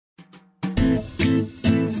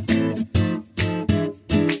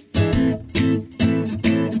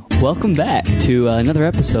Welcome back to another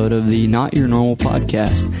episode of the Not Your Normal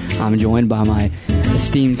Podcast. I'm joined by my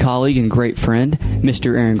esteemed colleague and great friend,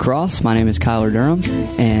 Mr. Aaron Cross. My name is Kyler Durham,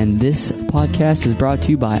 and this podcast is brought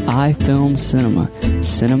to you by iFilm Cinema.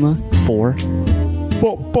 Cinema for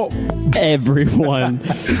everyone.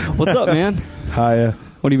 What's up, man? Hiya.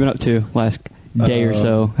 What have you been up to last day or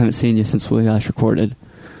so? Haven't seen you since we last recorded.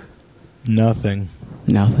 Nothing.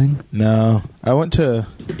 Nothing? No. I went to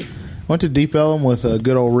Deep Ellum with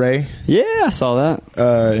good old Ray. Yeah, I saw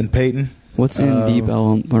that. In Peyton. What's in Deep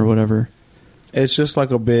Ellum or whatever? It's just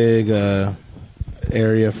like a big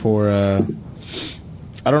area for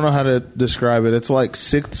I don't know how to describe it. It's like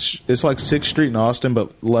 6th Street in Austin,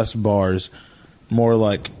 but less bars. More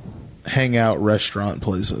like hangout restaurant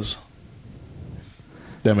places.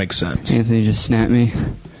 That makes sense. Anthony just snapped me.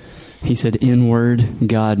 He said N-word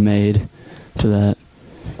God made to that.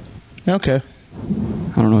 Okay.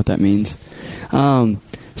 I don't know what that means.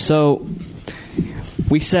 So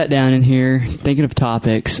we sat down in here thinking of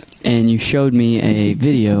topics, and you showed me a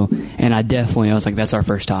video, and I was like, that's our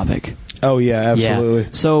first topic. Oh, yeah, absolutely. Yeah.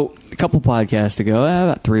 So a couple podcasts ago,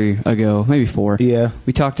 about 3 ago, maybe 4, yeah,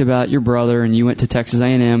 we talked about your brother, and you went to Texas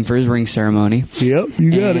A&M for his ring ceremony. Yep,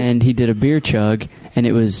 you got it. And he did a beer chug, and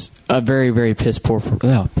it was a very, very piss poor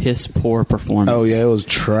performance. Oh, yeah, it was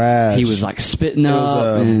trash. He was like spitting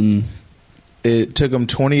up, and it took him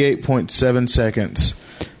 28.7 seconds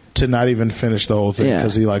to not even finish the whole thing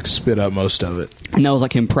because he like spit up most of it. And that was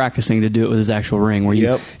like him practicing to do it with his actual ring, where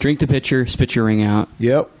you drink the pitcher, spit your ring out.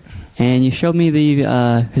 Yep. And you showed me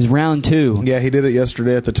his round 2. Yeah, he did it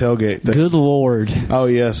yesterday at the tailgate. Good Lord. Oh,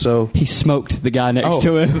 yeah, so he smoked the guy next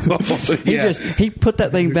to him. He put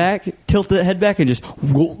that thing back, tilted the head back, and just go.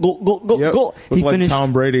 Looked like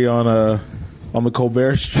Tom Brady on the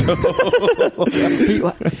Colbert Show.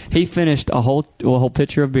 he finished a whole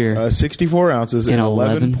pitcher of beer. 64 ounces in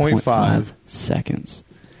 11.5 seconds.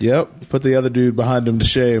 Yep. Put the other dude behind him to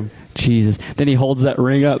shame. Jesus. Then he holds that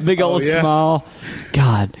ring up. Big old smile.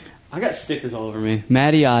 God. I got stickers all over me.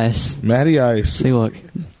 Matty Ice. See, look.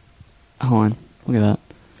 Hold on. Look at that.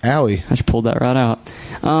 Owie. I just pulled that right out.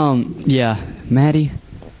 Yeah. Matty,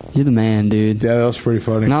 you're the man, dude. Yeah, that was pretty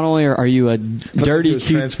funny. Not only are you a dirty he was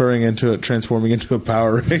transforming into a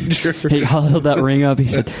Power Ranger. He held that ring up. He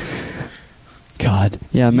said, God.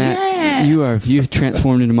 Yeah, Matt, you've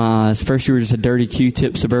transformed into my eyes. First you were just a dirty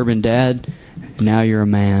Q-tip suburban dad. Now you're a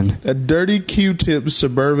man. A dirty Q-tip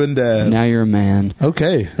suburban dad. Now you're a man.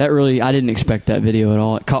 Okay. I didn't expect that video at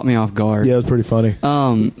all. It caught me off guard. Yeah, it was pretty funny.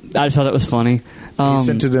 I just thought that was funny. He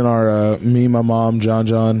sent it in our me, my mom,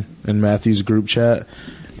 John, and Matthew's group chat.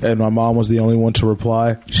 And my mom was the only one to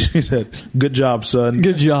reply. She said, "Good job, son.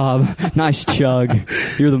 Good job. Nice chug.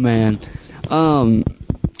 You're the man."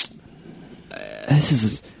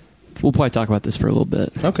 We'll probably talk about this for a little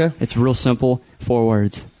bit. Okay. It's real simple. 4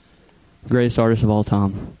 words. Greatest artist of all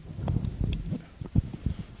time.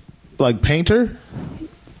 Like painter?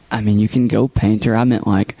 I mean, you can go painter. I meant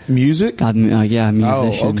like music. Musician.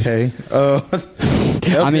 Oh, okay.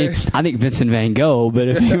 Okay. I mean, I think Vincent Van Gogh. But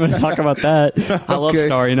if you want to talk about that, I love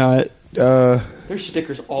Starry Night. There's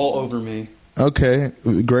stickers all over me. Okay,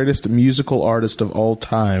 greatest musical artist of all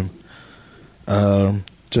time.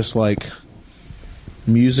 Just like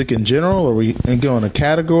music in general, or we going a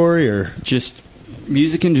category, or just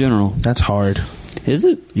music in general? That's hard. Is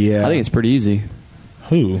it? Yeah, I think it's pretty easy.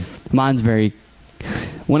 Who? Mine's very.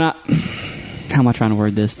 How am I trying to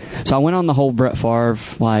word this? So I went on the whole Brett Favre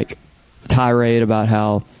tirade about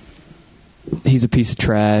how he's a piece of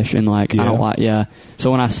trash and I don't like. Yeah.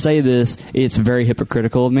 So when I say this, it's very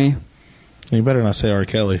hypocritical of me. You better not say R.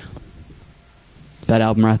 Kelly. That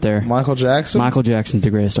album right there. Michael Jackson? Michael Jackson's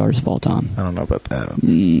the greatest artist of all time. I don't know about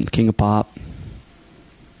that. King of pop.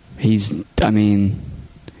 He's, in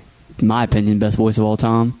my opinion, best voice of all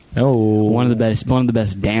time. Oh, one of the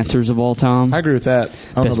best dancers of all time. I agree with that.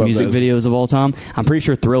 Best music videos of all time. I'm pretty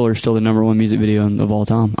sure Thriller is still the number 1 music video of all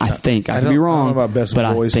time. I think I could be wrong. I don't know about best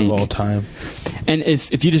voice of all time. And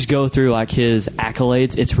if you just go through his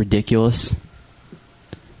accolades, it's ridiculous.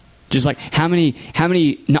 Just how many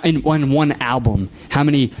in one album? How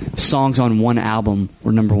many songs on one album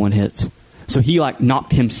were number 1 hits? So he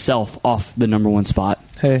knocked himself off the number 1 spot.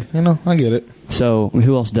 Hey, I get it. So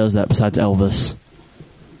who else does that besides Elvis?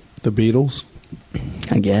 The Beatles,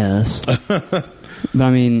 I guess. But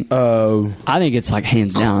I think it's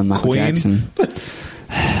hands down Michael Queen? Jackson.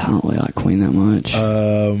 I don't really like Queen that much.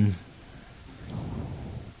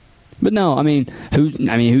 But no, who's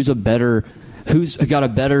got a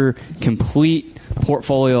better complete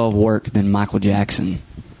portfolio of work than Michael Jackson?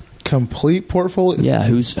 Complete portfolio? Yeah,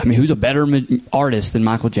 who's a better artist than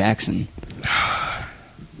Michael Jackson?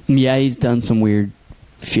 Yeah, he's done some weird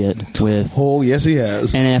shit with. Oh, yes, he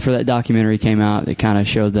has. And after that documentary came out, it kind of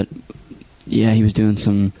showed that, yeah, he was doing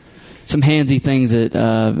some handsy things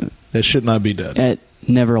that should not be done at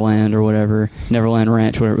Neverland or whatever, Neverland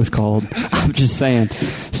Ranch, whatever it was called. I'm just saying.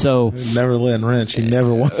 So Neverland Ranch, he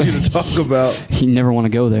never wants you to talk about. He never want to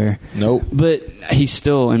go there. Nope. But he's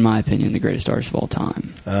still, in my opinion, the greatest artist of all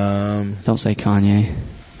time. Don't say Kanye.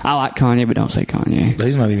 I like Kanye, but don't say Kanye.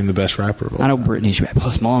 He's not even the best rapper of all time. I know Britney should be.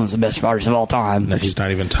 Post Malone's the best artist of all time. No, he's not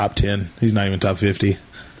even top 10. He's not even top 50.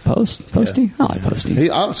 Posty? Yeah. I like Posty.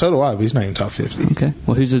 So do I, but he's not even top 50. Okay.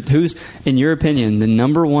 Well, who's, in your opinion, the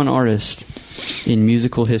number one artist in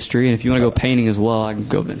musical history? And if you want to go painting as well, I can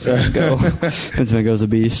go Vincent Van Gogh. Vincent Van Gogh's a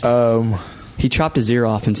beast. He chopped his ear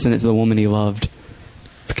off and sent it to the woman he loved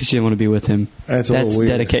because she didn't want to be with him. That's weird.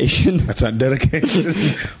 Dedication. That's not dedication.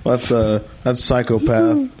 That's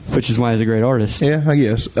psychopath. Which is why he's a great artist. Yeah, I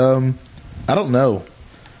guess. I don't know.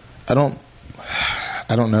 I don't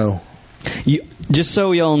know. Just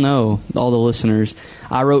so y'all know, all the listeners,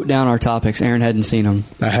 I wrote down our topics. Aaron hadn't seen them.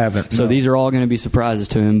 I haven't. So these are all going to be surprises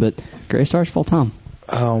to him, but greatest artist of all time.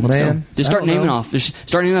 Oh, man. Just start naming off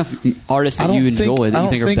artists that you enjoy that you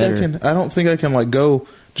think are better. I don't think I can go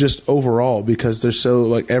just overall because there's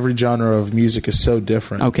so every genre of music is so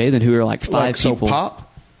different. Okay, then who are five people? So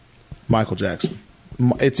pop, Michael Jackson.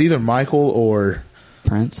 It's either Michael or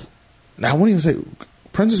Prince. I wouldn't even say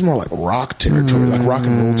Prince is more rock territory, rock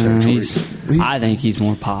and roll territory. I think he's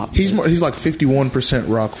more pop. He's 51%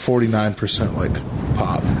 rock, 49%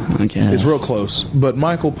 pop. Okay, it's real close. But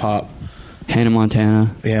Michael, pop. Hannah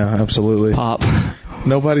Montana. Yeah, absolutely. Pop.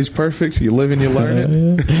 Nobody's perfect. You live and you learn it.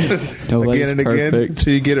 Nobody's again and perfect. again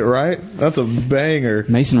until you get it right. That's a banger.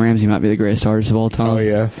 Mason Ramsey might be the greatest artist of all time. Oh,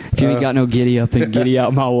 yeah. If you ain't got no giddy up, then giddy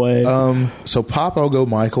out my way. So pop, I'll go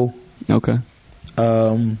Michael. Okay.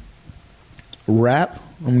 Rap,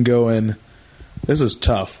 I'm going. This is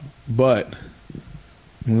tough, but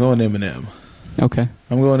I'm going Eminem. Okay.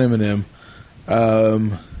 I'm going Eminem.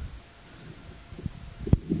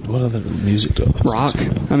 What other music do I listen rock?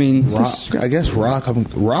 to? I mean, rock. I guess rock. I'm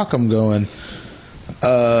going.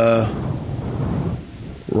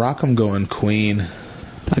 Rock. I'm going Queen.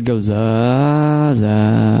 I'd go Za.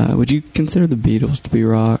 Would you consider the Beatles to be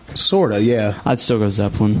rock? Sorta, yeah. I'd still go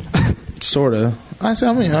Zeppelin. Sorta. The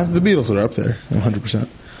Beatles are up there, 100%.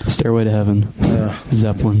 Stairway to Heaven.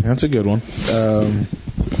 Zeppelin. That's a good one.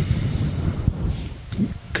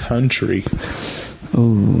 Country.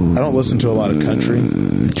 Ooh. I don't listen to a lot of country.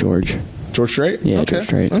 George Strait? Yeah, okay. George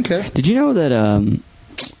Strait. Okay. Did you know that,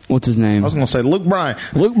 what's his name? I was going to say Luke Bryan.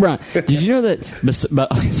 Luke Bryan. Did you know that,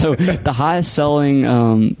 so the highest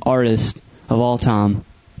selling artist of all time,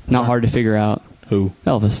 not hard to figure out. Who?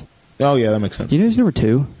 Elvis. Oh, yeah, that makes sense. Do you know who's number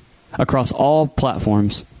 2? Across all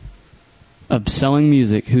platforms of selling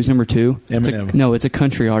music, who's number 2? Eminem. It's a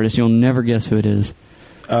country artist. You'll never guess who it is.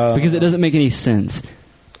 Because it doesn't make any sense.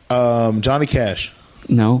 Johnny Cash.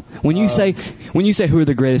 No. When you say who are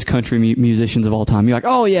the greatest country musicians of all time, you're like,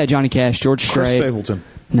 oh yeah, Johnny Cash, George Strait. Chris Stapleton.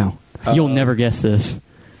 No. You'll never guess this.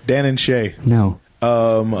 Dan and Shay. No.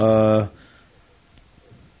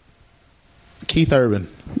 Keith Urban.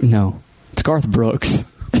 No. It's Garth Brooks.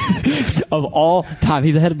 Of all time,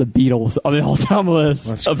 he's ahead of the Beatles on the all-time list.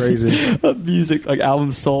 That's crazy. Of music,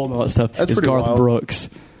 albums sold and all that stuff. That's it's Garth wild. Brooks.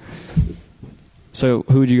 So,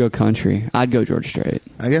 who would you go country? I'd go George Strait.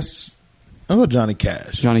 I guess I'll go Johnny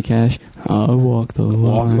Cash. Johnny Cash. I walk the line.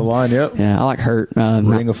 Walk the line, yep. Yeah, I like Hurt.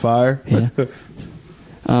 Ring of Fire. Yeah.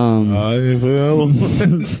 I fell.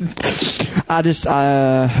 I just,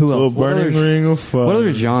 who else? Burning ring of fire. What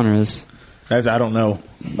other genres? I don't know.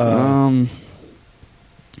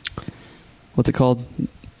 What's it called?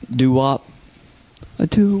 Doo-wop? A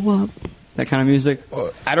doo-wop. That kind of music?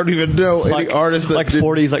 I don't even know any artist that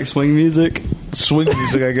 40s, swing music. Swing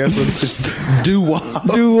music, I guess. Doo-wop.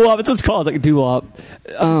 Doo-wop. That's what it's called. It's doo-wop.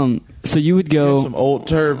 So you would go... Some old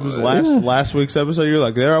terms. Last week's episode, you're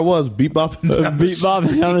like, there I was, beat-bopping down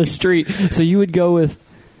beat-bopping down the street. So you would go with...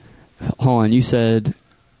 Hold on. You said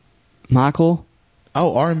Michael?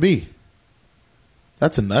 Oh, R&B.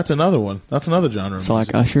 That's another one. That's another genre. So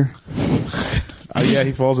Usher? Yeah,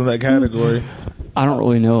 he falls in that category. I don't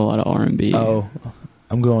really know a lot of R&B. Oh,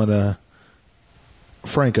 I'm going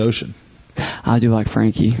Frank Ocean. I do like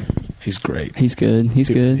Frankie. He's great. He's good. He's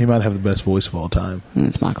good. He might have the best voice of all time. And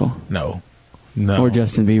it's Michael. No. Or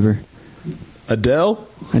Justin Bieber. Adele?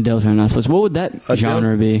 Adele's not supposed to. What would that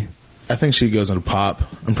genre be? I think she goes into pop.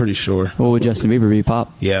 I'm pretty sure. What would Justin Bieber be?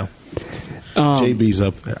 Pop? Yeah. JB's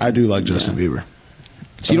up there. I do like Justin Bieber.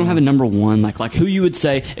 So you don't have a number one, like who you would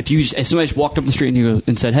say if somebody just walked up the street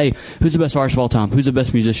and said, "Hey, who's the best artist of all time? Who's the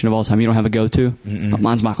best musician of all time?" You don't have a go-to.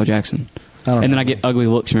 Mine's Michael Jackson. And then I get ugly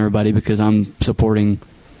looks from everybody because I'm supporting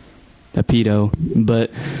a pedo.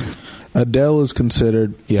 But Adele is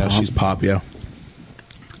considered, she's pop, yeah.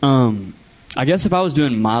 I guess if I was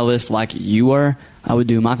doing my list like you are, I would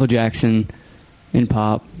do Michael Jackson in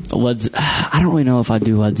pop. I don't really know if I'd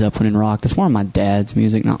do Led Zeppelin in rock. That's more of my dad's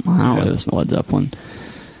music, not mine. I don't really listen to Led Zeppelin.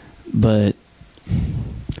 But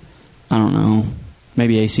I don't know.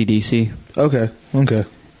 Maybe AC/DC. Okay.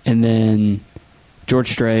 And then George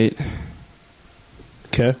Strait.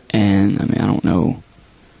 Okay. And I don't know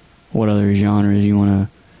what other genres you want to.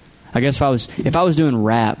 I guess if I was doing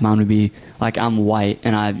rap, mine would be like I'm white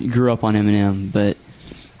and I grew up on Eminem, but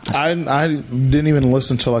I didn't even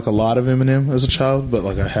listen to like a lot of Eminem as a child, but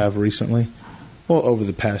like I have recently. Well, over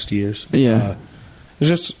the past years. Yeah. It's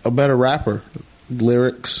just a better rapper.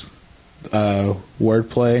 Lyrics,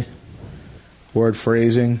 wordplay, word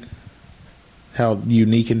phrasing, how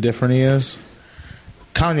unique and different he is.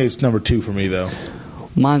 Kanye's number 2 for me, though.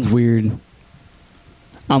 Mine's weird.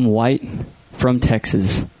 I'm white from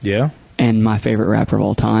Texas. Yeah. And my favorite rapper of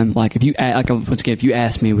all time. Like if you once again, if you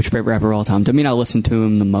ask me which favorite rapper of all time, to me I listen to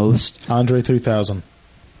him the most. Andre 3000.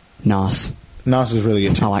 Nas. Nas is really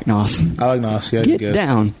good too. I like Nas. I like Nas. Yeah, Get good.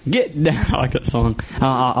 down. I like that song.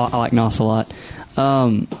 I like Nas a lot.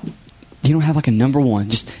 You don't have like a number one.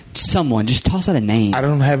 Just someone. Just toss out a name. I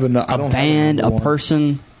don't have a band, a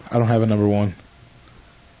person. I don't have a number one.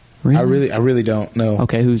 Really? I really don't know.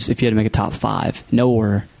 Okay, if you had to make a top 5, no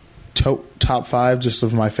order. Top 5 just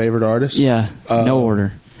of my favorite artists? Yeah, no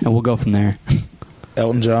order. And we'll go from there.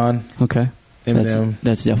 Elton John. Okay. Eminem.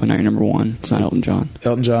 That's definitely not your number one. It's not Elton John.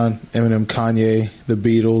 Elton John, Eminem, Kanye, The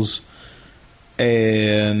Beatles,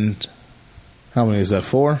 and how many is that?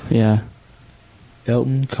 4? Yeah.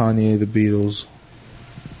 Elton, Kanye, The Beatles,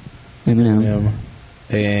 Eminem,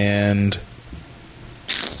 and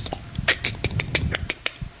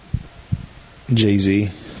Jay-Z.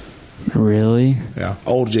 Really? Yeah,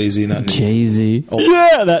 old Jay-Z, not new. Jay-Z.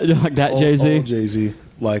 Yeah, that Jay-Z. Old Jay-Z,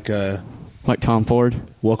 like Tom Ford.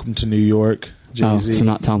 Welcome to New York, Jay-Z. Oh, so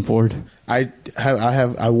not Tom Ford. I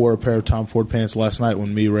wore a pair of Tom Ford pants last night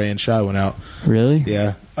when me, Ray, and Shy went out. Really?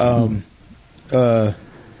 Yeah.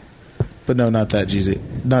 But no, not that Jay-Z.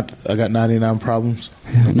 I got 99 problems.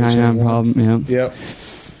 99 problem. Yeah. Yep.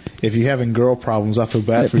 If you're having girl problems, I feel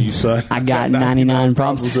bad for you, son. I got 99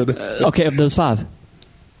 problems. Okay, of those 5,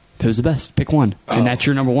 who's the best? Pick one, and that's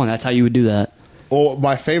your number one. That's how you would do that. Well,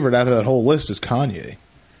 my favorite out of that whole list is Kanye.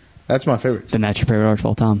 That's my favorite. Then that's your favorite artist of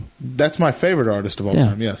all time. That's my favorite artist of all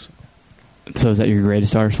time. Yes. So is that your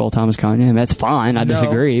greatest artist of all time? Is Kanye? I mean, that's fine. I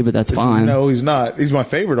disagree, but that's fine. No, he's not. He's my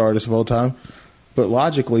favorite artist of all time. But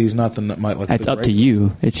logically, he's not It's up to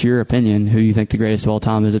you. It's your opinion who you think the greatest of all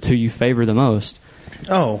time is. It's who you favor the most.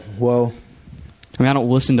 Oh, well. I mean, I don't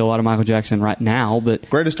listen to a lot of Michael Jackson right now, but...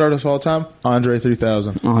 Greatest artist of all time? Andre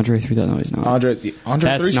 3000. Andre 3000, no, he's not. Andre 3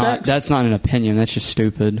 Stacks? That's not an opinion. That's just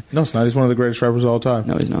stupid. No, it's not. He's one of the greatest rappers of all time.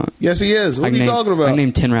 No, he's not. Yes, he is. What are you talking about? I can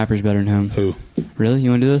name 10 rappers better than him. Who? Really? You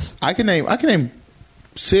want to do this? I can name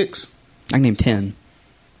 6. I can name 10.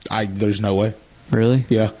 There's no way. Really?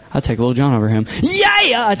 Yeah. I'd take Lil Jon over him.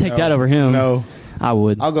 Yeah! I'd take that over him. No. I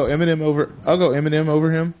would. I'll go Eminem over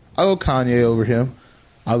him. I'll go Kanye over him.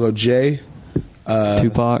 I'll go Jay.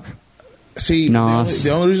 Tupac. See, Nas. The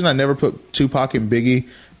only reason I never put Tupac and Biggie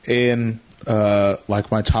in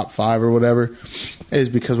like my top 5 or whatever is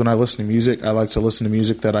because when I listen to music, I like to listen to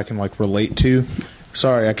music that I can like relate to.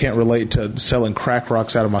 Sorry, I can't relate to selling crack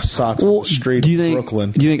rocks out of my socks on the street in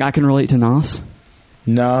Brooklyn. Do you think I can relate to Nas?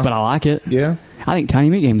 No. But I like it. Yeah. I think Tiny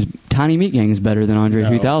Meat Gang is better than Andre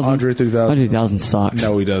 3000. Andre 3000. Andre 3000 sucks.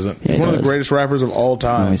 No, he doesn't. Yeah, he's one of the greatest rappers of all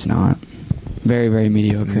time. No, he's not. Very, very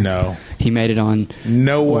mediocre. No. He made it on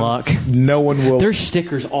luck. No one will. There's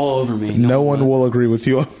stickers all over me. No one will agree with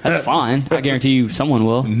you. That's fine. I guarantee you someone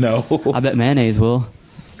will. No. I bet Mayonnaise will.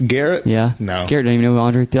 Garrett? Yeah. No. Garrett doesn't even know what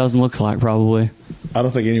Andre 3000 looks like, probably. I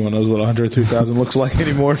don't think anyone knows what Andre 3000 looks like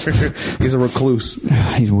anymore. He's a recluse.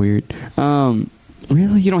 He's weird.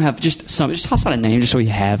 Really? You don't have just toss out a name just so you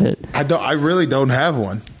have it. I really don't have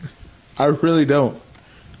one. I really don't.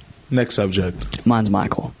 Next subject. Mine's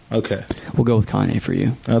Michael. Okay. We'll go with Kanye for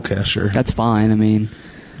you. Okay, sure. That's fine. I mean,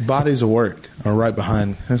 Bodies of Work are right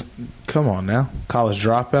behind. Come on now. College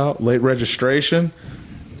Dropout, Late Registration,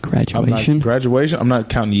 Graduation. I'm not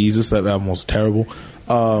counting Yeezus. That album was terrible.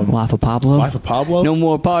 Life of Pablo. No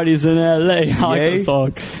more parties in L.A. I like that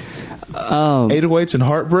song. 808s and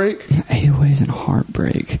Heartbreak. 808s and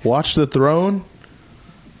Heartbreak. Watch the Throne.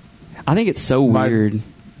 I think it's so weird.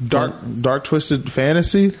 Dark Twisted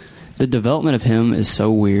Fantasy. The development of him is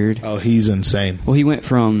so weird. Oh, he's insane. Well, he went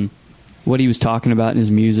from what he was talking about in his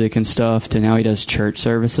music and stuff to now he does church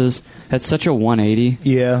services. That's such a 180.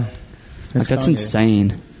 Yeah. That's Kanye.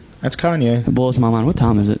 insane. That's Kanye. It blows my mind. What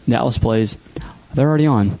time is it? Dallas plays. They're already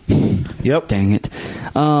on. Yep. Dang it.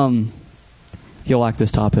 You'll like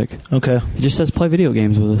this topic. Okay. It just says play video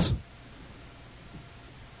games with us.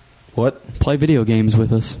 What? Play video games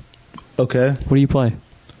with us. Okay. What do you play?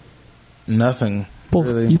 Nothing. Well,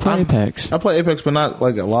 really. you play Apex. I play Apex, but not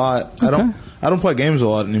like a lot. Okay. I don't play games a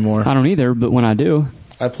lot anymore. I don't either, but when I do.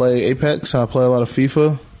 I play Apex. I play a lot of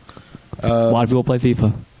FIFA. A lot of people play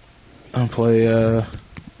FIFA. I play...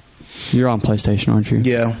 You're on PlayStation, aren't you?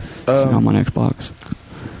 yeah. I'm on Xbox.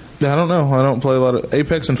 I don't know. I don't play a lot of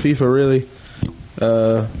Apex and FIFA, really.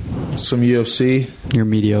 Some UFC. You're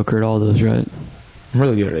mediocre at all those, right? I'm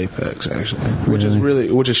really good at Apex, actually,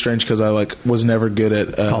 which is strange because I was never good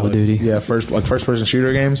at Call of Duty. Yeah, first person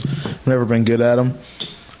shooter games. I've never been good at them,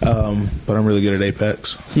 but I'm really good at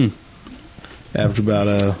Apex. Average about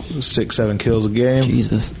 6-7 kills a game.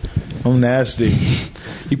 Jesus, I'm nasty.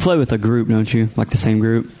 You play with a group, don't you? Like the same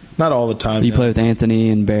group? Not all the time. You play with Anthony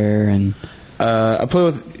and Bear and. I play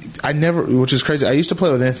with. I never, which is crazy. I used to play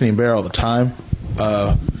with Anthony and Bear all the time.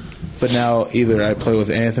 But now either I play with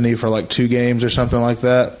Anthony for like 2 games or something like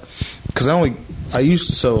that. Because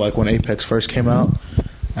when Apex first came out,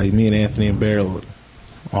 me and Anthony and Bear were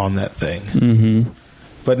on that thing. Mm-hmm.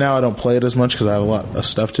 But now I don't play it as much because I have a lot of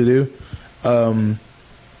stuff to do.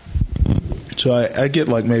 So I get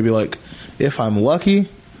maybe if I'm lucky,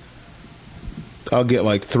 I'll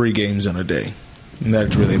get 3 games in a day. And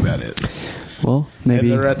that's really about it. Well, maybe.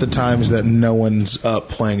 And they're at the times that no one's up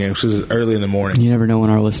playing games because it's early in the morning. You never know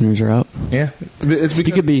when our listeners are up. Yeah. It's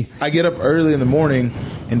because I get up early in the morning,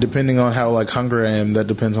 and depending on how hungry I am, that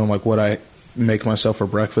depends on what I make myself for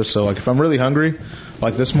breakfast. So if I'm really hungry,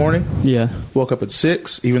 like this morning, woke up at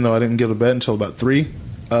 6, even though I didn't get to bed until about 3.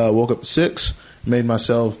 Woke up at 6, made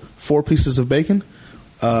myself 4 pieces of bacon,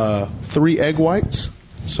 3 egg whites,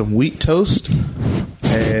 some wheat toast,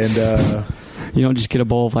 and... You don't just get a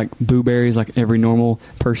bowl of blueberries like every normal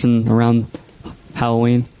person around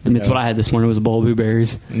Halloween. It's what I had this morning. It was a bowl of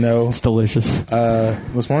blueberries. No. It's delicious.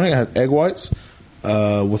 This morning I had egg whites with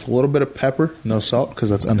a little bit of pepper, no salt because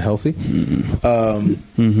that's unhealthy.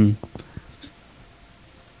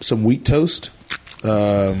 Some wheat toast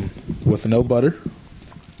with no butter.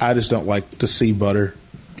 I just don't like to see butter.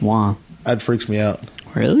 Why? It freaks me out.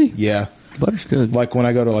 Really? Yeah. Butter's good. When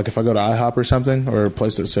I go to if I go to IHOP or something, or a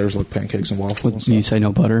place that serves pancakes and waffles. You say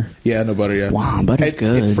no butter? Yeah, no butter. Yeah. Wow, butter's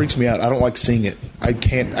good. It freaks me out. I don't like seeing it. I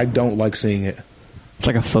don't like seeing it. It's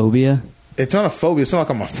like a phobia. It's not a phobia. It's not like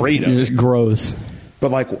I'm afraid of it. It's just gross.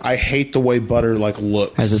 But I hate the way butter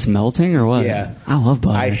looks. As it's melting or what? Yeah, I love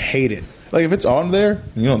butter. I hate it. If it's on there,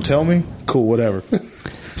 and you don't tell me, cool, whatever.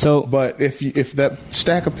 So, but if that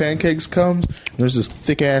stack of pancakes comes, and there's this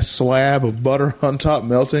thick ass slab of butter on top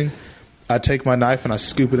melting. I take my knife and I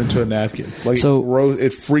scoop it into a napkin.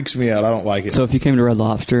 It freaks me out. I don't like it. So if you came to Red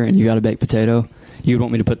Lobster and you got a baked potato, you'd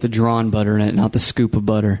want me to put the drawn butter in it, not the scoop of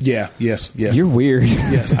butter. Yeah, yes. You're weird.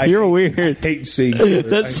 Yes, You're weird. I hate seeing butter.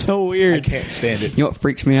 That's so weird. I can't stand it. You know what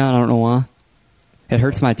freaks me out? I don't know why. It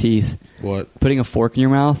hurts my teeth. What? Putting a fork in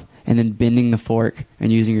your mouth and then bending the fork and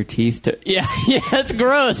using your teeth to... Yeah, it's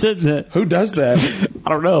gross, isn't it? Who does that? I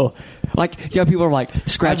don't know. People are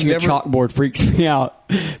scratching a chalkboard freaks me out.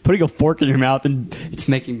 Putting a fork in your mouth and it's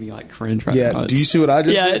making me cringe right now. Do you see what I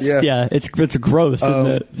just did? It's gross, isn't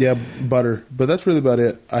it? Yeah, butter. But that's really about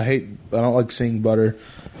it. I don't like seeing butter.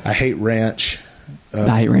 I hate ranch.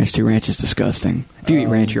 I hate ranch too. Ranch is disgusting. If you eat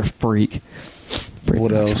ranch, you're a freak.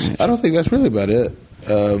 What else? Ranch. I don't think that's really about it.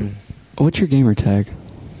 What's your gamer tag?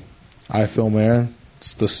 iFilmAaron.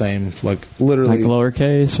 It's the same, literally.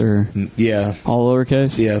 Lowercase or? Yeah. All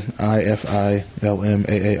lowercase? Yeah. IFILMAARON.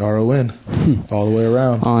 All the way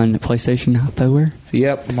around. On PlayStation Network?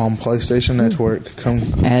 Yep. I'm on PlayStation Network. Come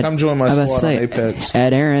join my squad on Apex.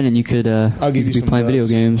 Add Aaron and you could I'll give you some playing dubs. video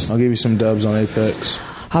games. I'll give you some dubs on Apex.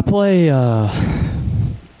 I play...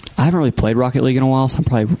 I haven't really played Rocket League in a while, so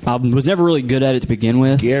I was never really good at it to begin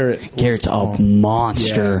with. Garrett's a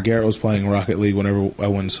monster. Yeah, Garrett was playing Rocket League whenever I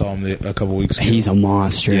went and saw him a couple weeks ago. He's a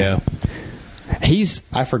monster. Yeah.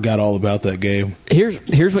 I forgot all about that game.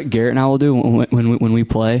 Here's what Garrett and I will do when we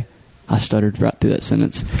play. I stuttered right through that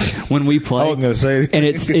sentence. When we play, I wasn't going to say anything.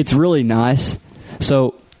 And it's really nice.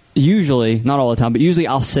 So usually, not all the time, but usually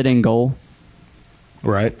I'll sit in goal,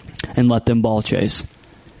 right, and let them ball chase.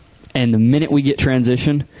 And the minute we get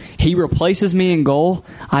transition, he replaces me in goal.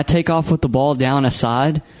 I take off with the ball down a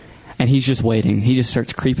side, and he's just waiting. He just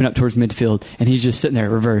starts creeping up towards midfield, and he's just sitting there,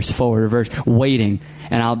 reverse, forward, reverse, waiting.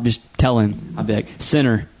 And I'll just tell him, I'll be like,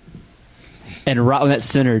 center. And right when that's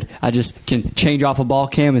centered, I just can change off a ball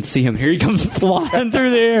cam and see him. Here he comes flying through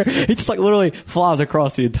the air. He just like literally flies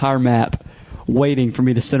across the entire map, waiting for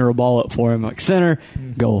me to center a ball up for him. Like, center,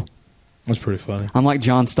 goal. That's pretty funny. I'm like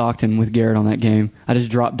John Stockton with Garrett on that game. I just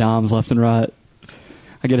drop dimes left and right.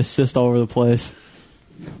 I get assists all over the place.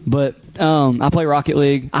 But I play Rocket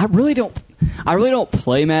League. I really don't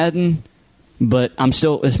play Madden, but I'm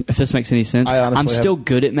still, if this makes any sense, I'm still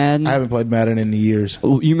good at Madden. I haven't played Madden in years.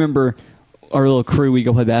 You remember our little crew we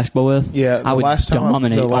go play basketball with? Yeah, I would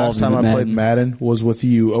dominate all of them. The last time I played Madden was with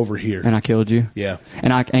you over here. And I killed you? Yeah.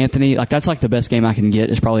 And Anthony, like that's like the best game I can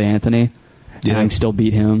get is probably Anthony. Yeah. And I can still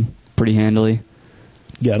beat him pretty handily.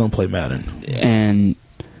 Yeah, I don't play Madden. And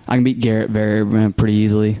I can beat Garrett pretty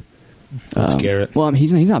easily. Garrett? Well, I mean,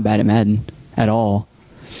 he's not bad at Madden at all.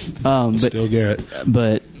 But still Garrett.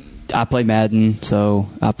 But I play Madden, so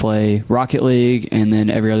I play Rocket League, and then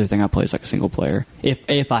every other thing I play is like a single player.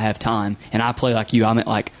 If I have time, and I play like you, I'm at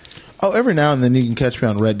like. Oh, every now and then you can catch me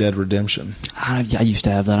on Red Dead Redemption. I used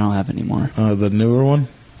to have that. I don't have it anymore. The newer one?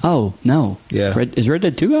 Oh, no. Yeah. Is Red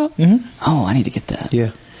Dead 2 out? Mm-hmm. Oh, I need to get that.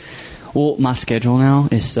 Yeah. Well, my schedule now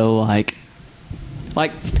is so like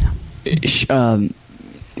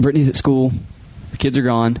Brittany's at school, the kids are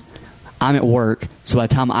gone, I'm at work, so by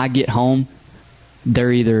the time I get home,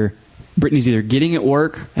 Brittany's either getting at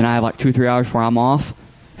work, and I have like 2 or 3 hours where I'm off,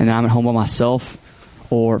 and then I'm at home by myself,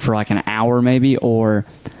 or for like an hour maybe, or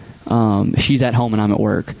she's at home and I'm at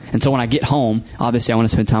work. And so when I get home, obviously I want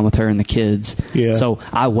to spend time with her and the kids. Yeah. So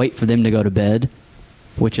I wait for them to go to bed,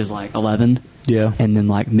 which is like 11. Yeah. And then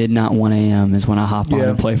like midnight, 1 a.m. is when I hop on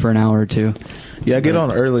and play for an hour or two. Yeah, I get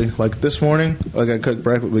on early. Like this morning, like I cooked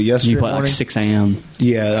breakfast, but yesterday you play morning, like 6 a.m.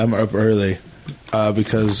 Yeah, I'm up early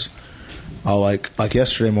because I'll like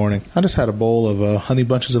yesterday morning, I just had a bowl of Honey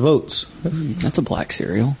Bunches of Oats. That's a black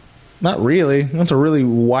cereal. Not really. That's a really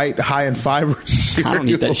white, high in fiber cereal. I don't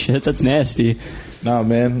eat that shit. That's nasty. No,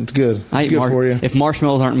 man, it's good. It's good for you. If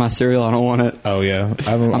marshmallows aren't in my cereal, I don't want it. Oh, yeah.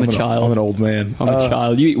 I'm a child. I'm an old man. I'm a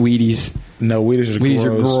child. You eat Wheaties. No, Wheaties are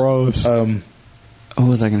gross. What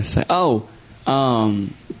was I going to say?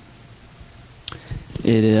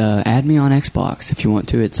 Add me on Xbox if you want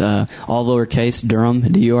to. It's all lowercase, Durham,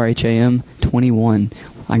 Durham 21.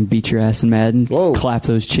 I can beat your ass in Madden, clap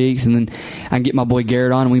those cheeks, and then I can get my boy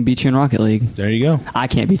Garrett on and we can beat you in Rocket League. There you go. I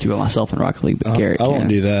can't beat you by myself in Rocket League, but Garrett can. I won't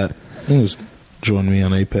do that. You can just join me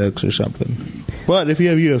on Apex or something. But if you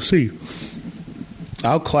have UFC,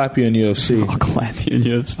 I'll clap you in UFC. I'll clap you in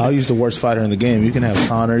UFC. I'll use the worst fighter in the game. You can have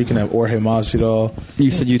Conor. You can have Jorge Masvidal.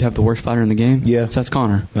 You said you'd have the worst fighter in the game? Yeah. So that's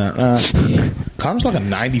Conor. Conor's like a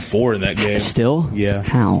 94 in that game. Still? Yeah.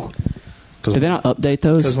 How? Did they not update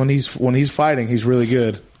those? Because when he's fighting, he's really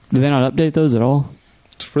good. Did they not update those at all?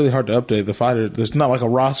 It's really hard to update the fighter. There's not like a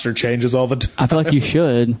roster changes all the time. I feel like you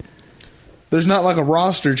should. There's not like a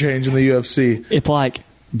roster change in the UFC. If like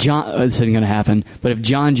this isn't going to happen, but if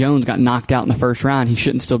John Jones got knocked out in the first round, he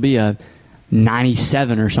shouldn't still be a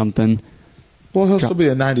 97 or something. Well, he'll still be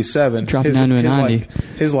a 97. Drop him down to a 90.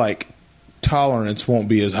 His tolerance won't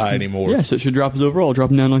be as high anymore. Yes, it should drop his overall. Drop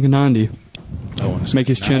him down like a 90. Make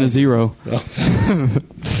his chin a 0. Oh.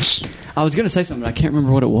 I was going to say something, but I can't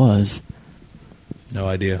remember what it was. No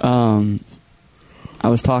idea. I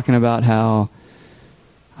was talking about how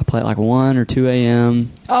I play at like 1 or 2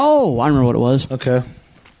 a.m. Oh, I remember what it was. Okay.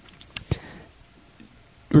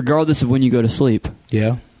 Regardless of when you go to sleep.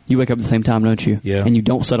 Yeah. You wake up at the same time, don't you? Yeah. And you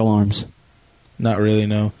don't set alarms. Not really,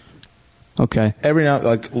 no. Okay. Every night,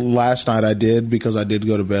 like last night I did because I did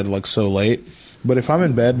go to bed like so late. But if I'm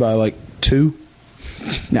in bed by like 2...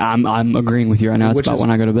 I'm agreeing with you right now. It's about when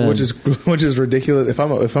I go to bed. Which is ridiculous. If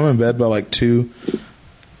I'm in bed by like 2:30,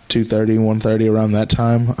 1:30 around that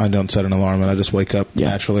time, I don't set an alarm and I just wake up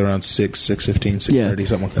naturally around 6:15, 6:30,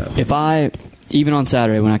 something like that. If I even on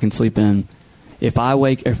Saturday when I can sleep in, if I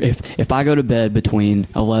go to bed between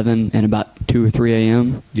 11 and about 2 or 3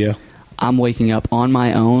 a.m., I'm waking up on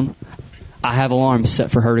my own. I have alarms set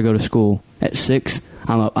for her to go to school at 6.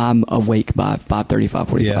 I'm awake by 5:30,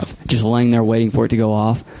 5:45. Yeah. Just laying there waiting for it to go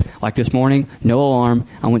off. Like this morning, no alarm.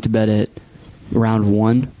 I went to bed at around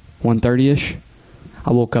 1:30ish.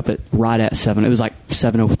 I woke up right at 7. It was like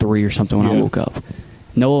 7:03 or something when I woke up.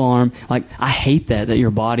 No alarm. Like, I hate that your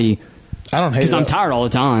body... I don't hate it. Because I'm tired all the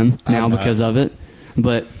time now because of it.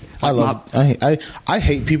 But... I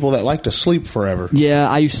hate people that like to sleep forever. Yeah,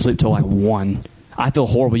 I used to sleep till like 1. I feel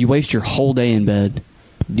horrible. You waste your whole day in bed.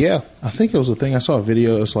 Yeah, I think it was a thing. I saw a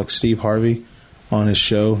video. It was like Steve Harvey on his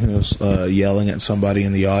show. He was yelling at somebody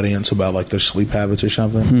in the audience about like their sleep habits or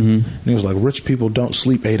something. And he was like, "Rich people don't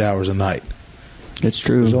sleep 8 hours a night. It's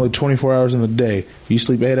true. There's only 24 hours in the day. If you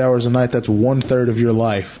sleep 8 hours a night, that's 1/3 of your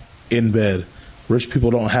life in bed. Rich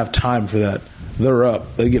people don't have time for that. They're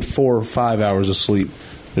up. They get 4 or 5 hours of sleep.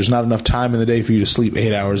 There's not enough time in the day for you to sleep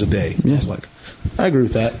 8 hours a day." Yeah. I was like, I agree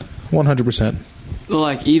with that 100%.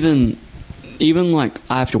 Like even like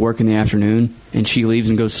I have to work in the afternoon, and she leaves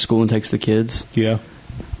and goes to school and takes the kids. Yeah.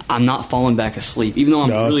 I'm not falling back asleep. Even though I'm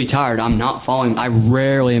No. really tired, I'm not falling. I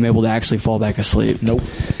rarely am able to actually fall back asleep. Nope.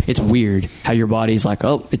 It's weird how your body's like,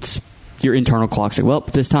 oh, it's your internal clock's like, well,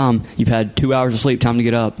 this time you've had 2 hours of sleep, time to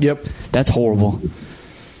get up. Yep. That's horrible.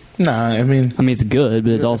 Nah, I mean, it's good,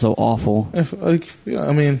 but it's also awful. I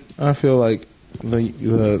feel like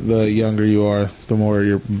the younger you are, the more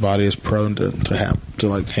your body is prone to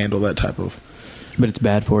like handle that type of. But it's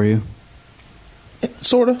bad for you.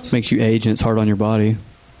 Sort of. Makes you age, and it's hard on your body.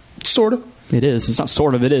 Sort of. It is. It's not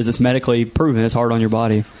sort of. It is. It's medically proven. It's hard on your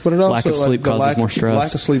body. But it also, lack of sleep causes more stress.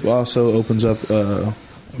 Lack of sleep also opens up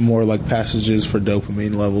more like passages for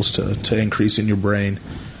dopamine levels to increase in your brain.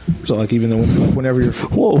 So like even though whenever you're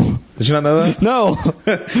Whoa, did you not know that? No.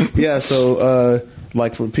 Yeah. So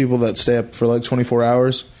like for people that stay up for like 24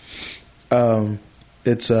 hours,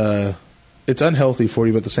 it's unhealthy for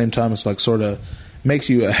you, but at the same time it's like sort of makes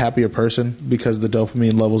you a happier person because the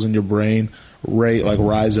dopamine levels in your brain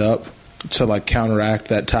rise up to like counteract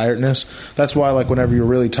that tiredness. That's why like whenever you're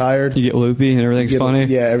really tired, You get loopy and everything's funny.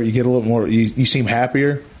 Yeah, you get a little more. You seem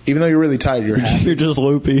happier, even though you're really tired. You're happy. You're just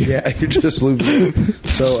loopy. Yeah, you're just loopy.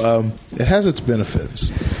 So it has its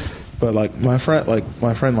benefits. But like my friend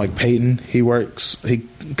Peyton, he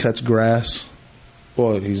cuts grass.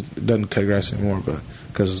 Well, he doesn't cut grass anymore, but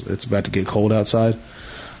because it's about to get cold outside.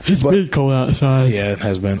 It's been cold outside. Yeah, it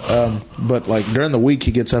has been. But like during the week,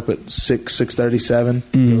 he gets up at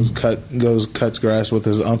 6:37, cuts grass with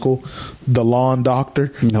his uncle, the lawn doctor.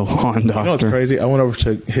 The lawn doctor. You know what's crazy? I went over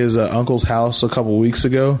to his uncle's house a couple weeks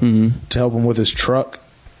ago to help him with his truck.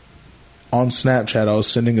 On Snapchat, I was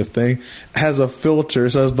sending a thing. It has a filter.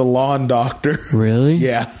 It says the lawn doctor. Really?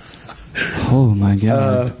 Yeah. Oh my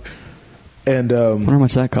god. I wonder how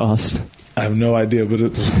much that cost. I have no idea, but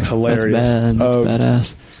it was hilarious. That's bad. That's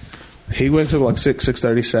badass. He wakes up like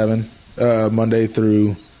 6:37 Monday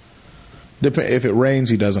through. If it rains,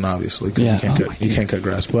 he doesn't obviously because you can't cut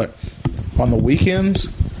grass. But on the weekends,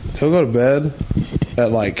 he'll go to bed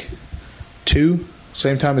at like 2,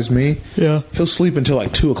 same time as me. Yeah, he'll sleep until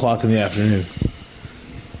like 2 o'clock in the afternoon.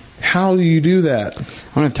 How do you do that?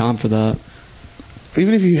 I don't have time for that.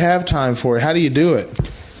 Even if you have time for it, how do you do it?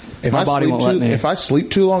 If My body won't let me. If I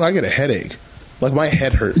sleep too long, I get a headache. Like my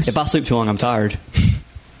head hurts. If I sleep too long, I'm tired.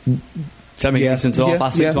 Does that make any sense at all? If I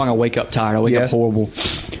sleep too long, I wake up tired. I wake up horrible.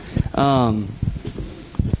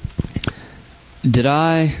 Did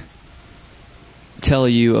I tell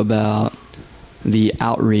you about the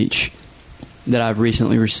outreach that I've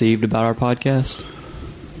recently received about our podcast?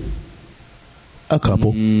 A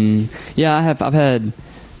couple. Yeah, I have. I've had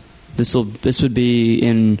this would be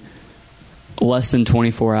in less than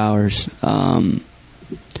 24 hours.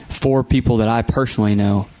 4 people that I personally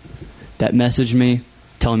know that messaged me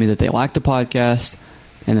telling me that they liked the podcast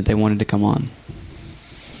and that they wanted to come on.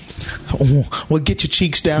 Well, get your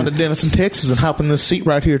cheeks down to Denison, Texas, and hop in this seat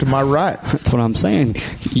right here to my right. That's what I'm saying.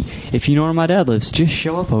 If you know where my dad lives, just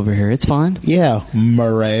show up over here. It's fine. Yeah,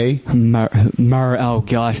 Murray. Oh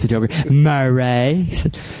gosh, the joke. Murray.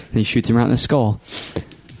 And he shoots him right in the skull.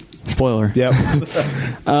 Spoiler. Yep.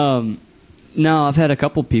 No, I've had a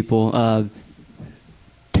couple people.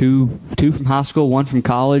 Two from high school, one from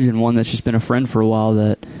college, and one that's just been a friend for a while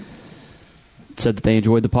that said that they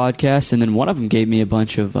enjoyed the podcast. And then one of them gave me a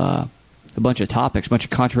bunch of topics, a bunch of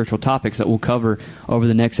controversial topics that we'll cover over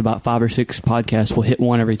the next about 5 or 6 podcasts. We'll hit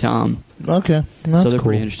one every time. Okay, so they're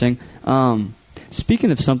pretty interesting. Speaking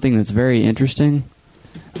of something that's very interesting,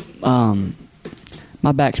 my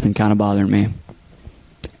back's been kind of bothering me,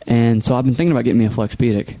 and so I've been thinking about getting me a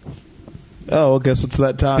Flexpedic. Oh, I guess it's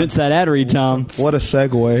that time. It's that ad read time. What a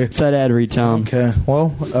segue. It's that ad read time. Okay.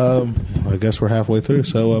 Well, I guess we're halfway through.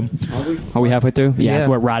 So, are we halfway through? Yeah,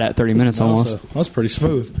 we're right at 30 minutes almost. That's pretty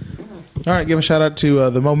smooth. All right, give a shout out to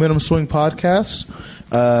the Momentum Swing podcast.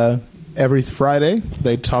 Every Friday,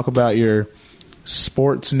 they talk about your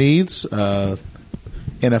sports needs.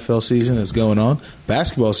 NFL season is going on.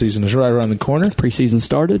 Basketball season is right around the corner. Preseason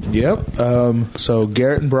started. Yep. So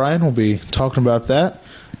Garrett and Brian will be talking about that.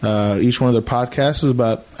 Each one of their podcasts is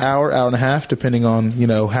about hour and a half, depending on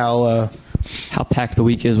how packed the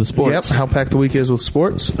week is with sports. Yep, how packed the week is with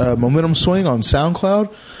sports. Momentum Swing on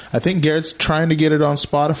SoundCloud. I think Garrett's trying to get it on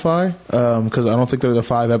Spotify because I don't think they're the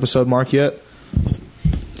 5-episode mark yet.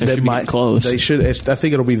 They should be close. They should. I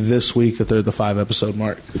think it'll be this week that they're the 5-episode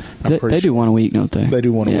mark. They do one a week, don't they? They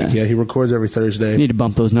do one a week. Yeah, he records every Thursday. You need to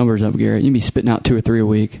bump those numbers up, Garrett. You'd be spitting out 2 or 3 a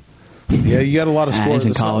week. Yeah, you got a lot of sports.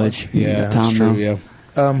 He's in college. Yeah, that's true. Yeah.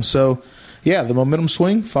 So, yeah, the Momentum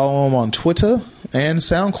Swing. Follow them on Twitter and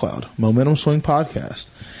SoundCloud. Momentum Swing Podcast.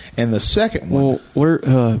 And the second one. Well, we're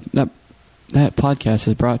that podcast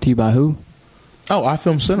is brought to you by who? Oh, I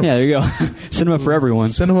Film Cinema. Yeah, there you go. Cinema for everyone.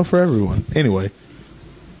 Cinema for everyone. Anyway.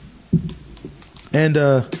 And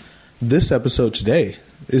this episode today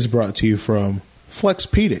is brought to you from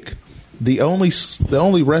Flexpedic, the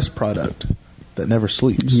only rest product that never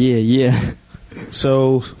sleeps. Yeah.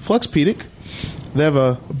 So Flexpedic, they have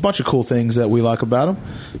a bunch of cool things that we like about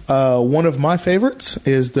them. One of my favorites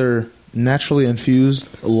is their naturally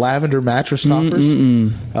infused lavender mattress toppers.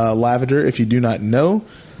 Lavender, if you do not know,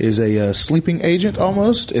 is a sleeping agent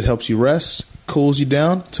almost. It helps you rest, cools you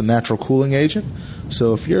down. It's a natural cooling agent.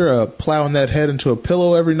 So if you're plowing that head into a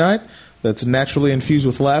pillow every night that's naturally infused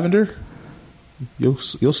with lavender, you'll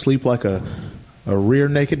sleep like a rear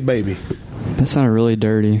naked baby. That sounded really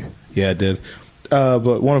dirty. Yeah, it did.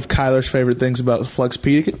 But one of Kyler's favorite things about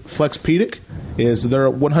Flexpedic is their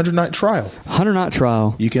 100-night trial. 100-night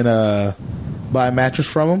trial. You can buy a mattress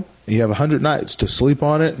from them. You have 100 nights to sleep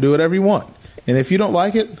on it, do whatever you want. And if you don't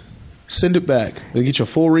like it, send it back. They get you a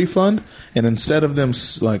full refund, and instead of them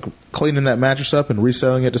like cleaning that mattress up and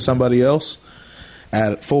reselling it to somebody else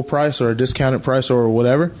at full price or a discounted price or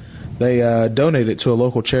whatever, they donate it to a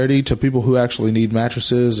local charity to people who actually need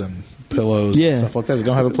mattresses and pillows and stuff like that. They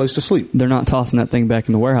don't have a place to sleep. They're not tossing that thing back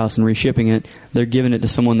in the warehouse and reshipping it. They're giving it to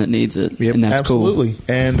someone that needs it. Yep, and that's absolutely. Cool.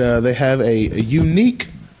 And they have a unique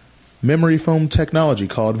memory foam technology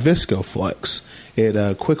called ViscoFlex.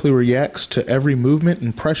 It quickly reacts to every movement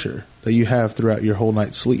and pressure that you have throughout your whole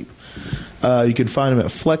night's sleep. You can find them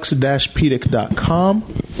at flex-pedic.com.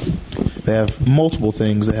 They have multiple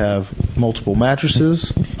things. They have multiple mattresses.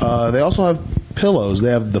 They also have pillows.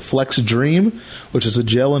 They have the Flex Dream, which is a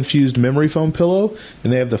gel-infused memory foam pillow,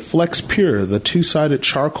 and they have the Flex Pure, the 2-sided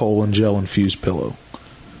charcoal and gel-infused pillow.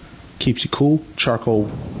 Keeps you cool. Charcoal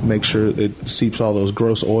makes sure it seeps all those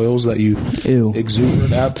gross oils that you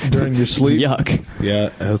exude out during your sleep. Yuck. Yeah,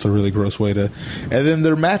 that's a really gross way to... And then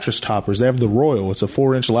their mattress toppers. They have the Royal. It's a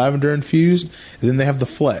 4-inch lavender infused. And then they have the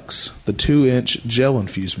Flex, the 2-inch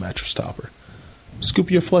gel-infused mattress topper. Scoop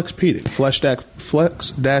your Flexpedic.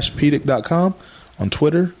 Flex-pedic.com on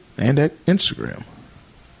Twitter and at Instagram.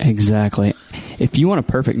 Exactly. If you want a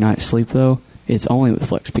perfect night's sleep, though, it's only with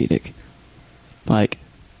Flexpedic. Like...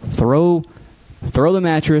 Throw the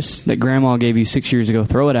mattress that Grandma gave you 6 years ago.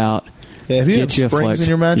 Throw it out. Yeah, if you have springs in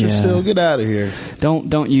your mattress still, get out of here.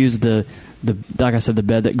 Don't use the like I said, the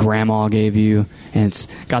bed that Grandma gave you, and it's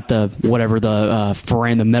got the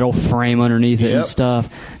frame, the metal frame underneath it and stuff.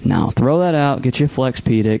 No, throw that out. Get you a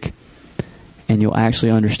Flexpedic, and you'll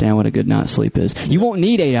actually understand what a good night's sleep is. You won't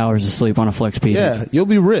need 8 hours of sleep on a Flexpedic. Yeah, you'll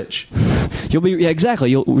be rich. Exactly.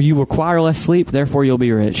 You require less sleep, therefore you'll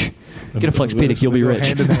be rich. Get a Flexpedic, you'll be rich.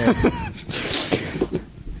 Hand in hand.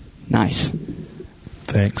 Nice.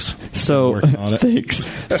 Thanks. So, thanks.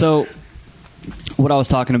 So, what I was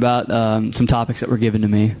talking about, some topics that were given to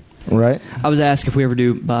me. Right. I was asked if we ever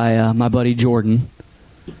do by my buddy Jordan.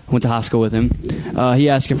 I went to high school with him. He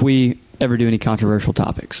asked if we ever do any controversial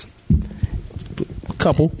topics. A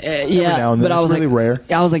couple. Every now and then. But I was really rare.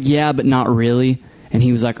 I was like, yeah, but not really. And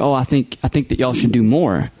he was like, oh, I think that y'all should do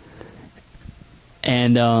more.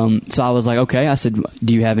 And so I was like, okay. I said,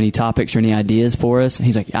 do you have any topics or any ideas for us? And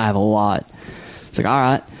he's like, I have a lot. It's like, all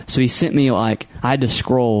right. So he sent me, like, I had to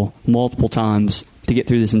scroll multiple times to get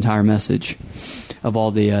through this entire message of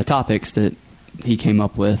all the topics that he came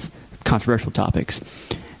up with, controversial topics.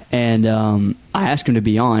 And I asked him to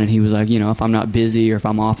be on, and he was like, if I'm not busy or if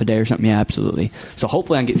I'm off a day or something, yeah, absolutely. So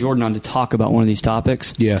hopefully I can get Jordan on to talk about one of these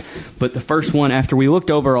topics. Yeah. But the first one, after we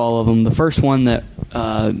looked over all of them, the first one that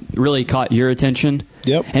really caught your attention,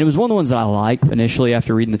 and it was one of the ones that I liked initially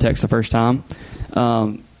after reading the text the first time,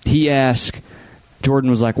 he asked, Jordan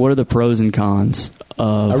was like, what are the pros and cons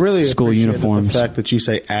of school uniforms? The fact that you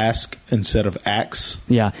say ask instead of ax.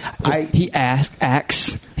 Yeah. He asked,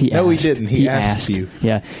 ax. No, he didn't. He asked you.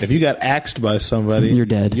 Yeah. If you got axed by somebody, you're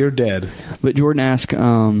dead. You're dead. But Jordan asked,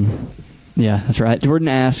 yeah, that's right. Jordan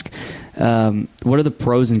asked, what are the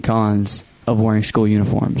pros and cons of wearing school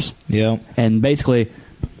uniforms? Yeah. And basically,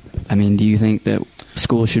 I mean, do you think that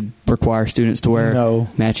schools should require students to wear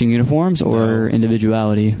matching uniforms or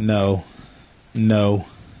individuality? No.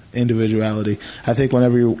 individuality. I think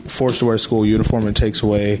whenever you're forced to wear a school uniform, it takes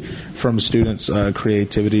away from students'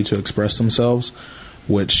 creativity to express themselves,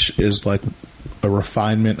 which is like a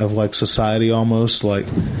refinement of like society almost. Like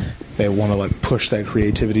they want to like push that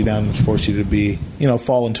creativity down and force you to be,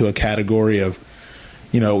 fall into a category of,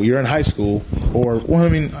 you're in high school, or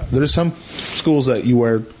there's some schools that you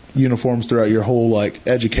wear uniforms throughout your whole like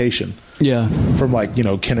education. Yeah. From like,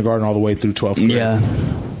 kindergarten all the way through 12th grade. Yeah.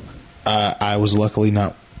 I was luckily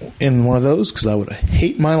not in one of those because I would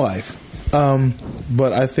hate my life.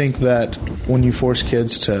 But I think that when you force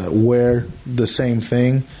kids to wear the same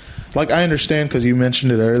thing, like I understand because you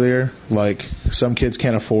mentioned it earlier, like some kids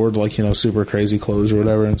can't afford like, super crazy clothes or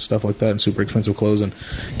whatever and stuff like that and super expensive clothes, and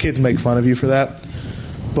kids make fun of you for that.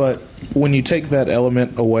 But when you take that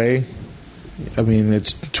element away, I mean,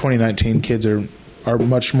 it's 2019. Kids are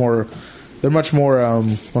much more. They're much more.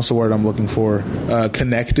 What's the word I'm looking for?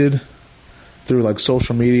 Connected through like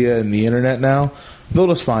social media and the internet now. They'll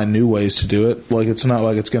just find new ways to do it. Like it's not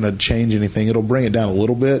like it's going to change anything. It'll bring it down a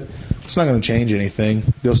little bit. It's not going to change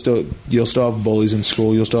anything. You'll still have bullies in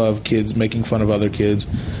school. You'll still have kids making fun of other kids.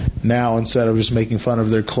 Now, instead of just making fun of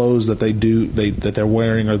their clothes that that they're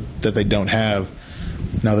wearing or that they don't have,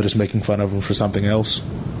 now they're just making fun of them for something else.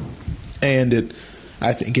 And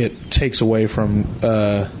I think it takes away from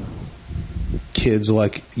kids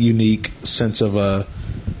like unique sense of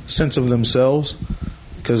themselves.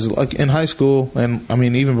 Because like in high school, and I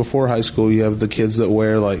mean even before high school, you have the kids that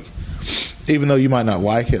wear like, even though you might not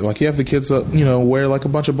like it, like you have the kids that wear like a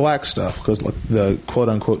bunch of black stuff because like the quote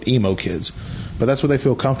unquote emo kids, but that's what they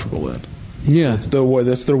feel comfortable in. Yeah,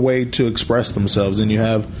 that's their way to express themselves. And you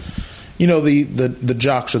have the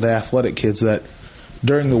jocks or the athletic kids that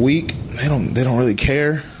during the week they don't really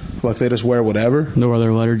care, like they just wear whatever. They wear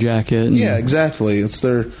their leather jacket. Yeah, exactly. It's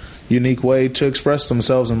their unique way to express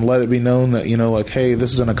themselves and let it be known that like, hey,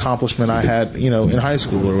 this is an accomplishment I had in high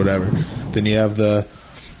school or whatever. Then you have the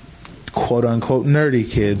quote unquote nerdy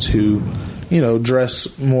kids who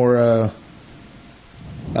dress more I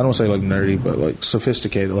don't want to say like nerdy, but like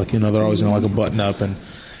sophisticated, like they're always in like a button up and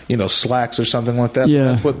slacks or something like that.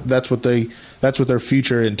 Yeah. That's what their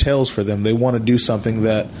future entails for them. They want to do something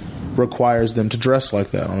that requires them to dress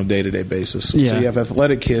like that on a day-to-day basis. Yeah. So you have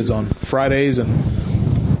athletic kids on Fridays, and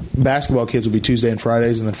basketball kids will be Tuesday and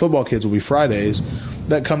Fridays, and then football kids will be Fridays,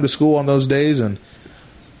 that come to school on those days and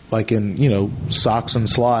like in socks and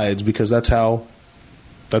slides, because that's how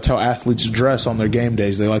athletes dress on their game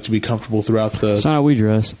days. They like to be comfortable throughout the... That's not how we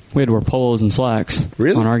dress. We had to wear polos and slacks.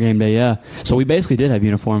 Really? On our game day, yeah. So we basically did have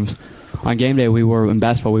uniforms. On game day, we wore, in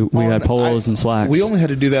basketball, we had polos and slacks. We only had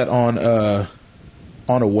to do that on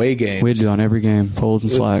away games. We had to do it on every game, polos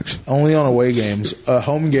and slacks. Only on away games.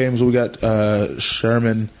 Home games, we got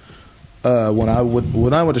Sherman. When I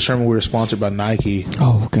went to Sherman, we were sponsored by Nike.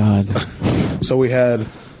 Oh, God. So we had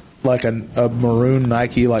like a maroon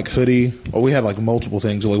Nike like hoodie. Well, we had like multiple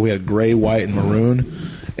things. Like we had gray, white, and maroon,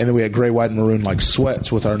 and then we had gray, white, and maroon like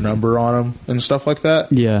sweats with our number on them and stuff like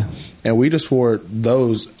that. Yeah. And we just wore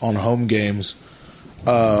those on home games.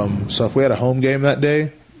 So if we had a home game that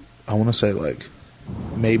day, I want to say like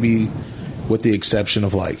maybe with the exception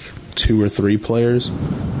of like 2 or 3 players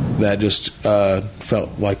that just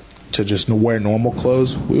felt like to just wear normal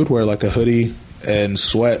clothes, we would wear like a hoodie and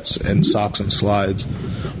sweats and socks and slides.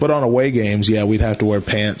 But on away games, yeah, we'd have to wear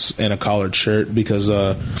pants and a collared shirt because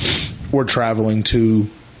we're traveling to,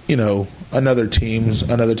 another team's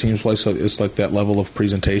place. So it's like that level of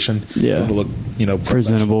presentation. Yeah. To look,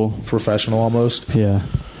 presentable, professional almost. Yeah.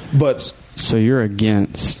 But so you're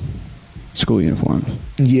against school uniforms?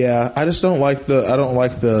 Yeah, I just don't like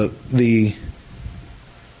the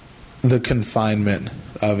confinement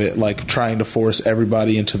of it, like trying to force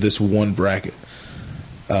everybody into this one bracket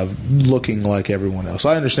of looking like everyone else.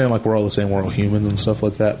 I understand like we're all the same, we're all humans and stuff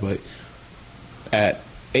like that, but at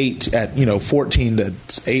 14 to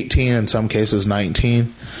 18, in some cases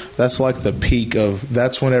 19, that's like the peak of,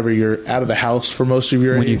 that's whenever you're out of the house for most of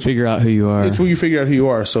your age. When you figure out who you are. It's when you figure out who you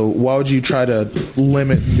are. So why would you try to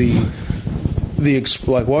limit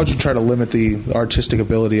why would you try to limit the artistic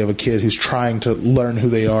ability of a kid who's trying to learn who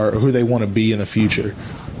they are or who they want to be in the future?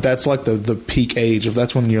 That's like the peak age of,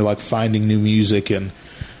 that's when you're like finding new music and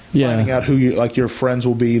finding out who your friends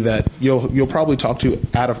will be that you'll probably talk to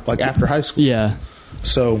after high school. Yeah.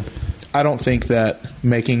 So I don't think that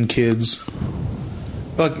making kids,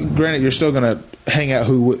 like, granted, you're still gonna hang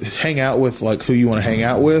out with like who you want to hang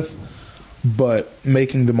out with, but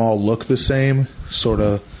making them all look the same sort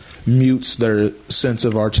of mutes their sense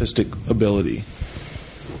of artistic ability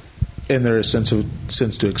and their sense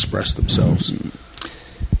to express themselves.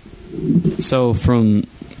 So from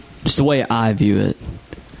just the way I view it,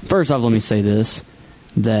 first off, let me say this,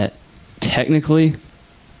 that technically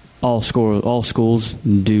all schools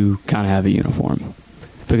do kind of have a uniform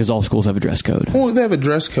because all schools have a dress code. Well, they have a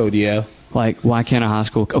dress code, yeah. Like, why can't a high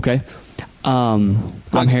school? Okay. I'm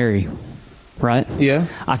Harry, right? Yeah.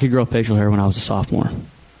 I could grow facial hair when I was a sophomore.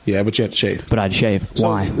 Yeah, but you had to shave. But I had to shave. So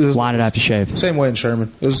Why? Why did I have to shave? Same way in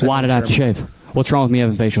Sherman. It was the same Why way did in I have to Sherman. shave? What's wrong with me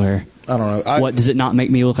having facial hair? I don't know. What, does it not make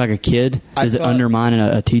me look like a kid? Does it thought- undermine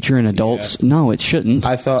a teacher and adults? Yeah. No, it shouldn't.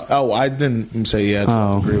 I thought. Oh, I didn't say yeah. I just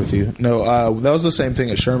don't agree with you. No, that was the same thing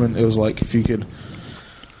at Sherman. It was like if you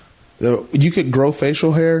could grow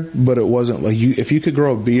facial hair, but it wasn't like you. If you could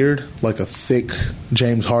grow a beard, like a thick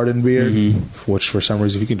James Harden beard, which for some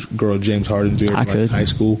reason, if you could grow a James Harden beard I in like could. high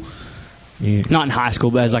school, yeah. Not in high school,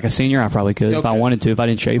 but as like a senior, I probably could if I Okay. wanted to. If I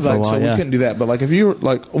didn't shave for a Like, while, so we yeah. couldn't do that. But like if you were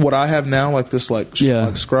like what I have now, like this, like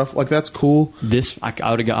like scruff, like that's cool. This I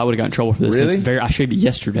would have got in trouble for this. Really? I shaved it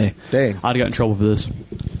yesterday. Dang. I'd have got in trouble for this.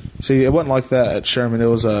 See, it wasn't like that at Sherman. It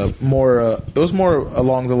was more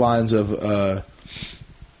along the lines of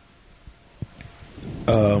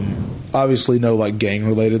obviously no like gang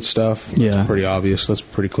related stuff. That's Yeah. pretty obvious. That's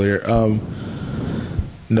pretty clear.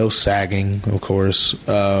 No sagging, of course.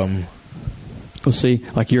 We'll see,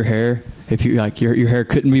 like your hair. If you like your hair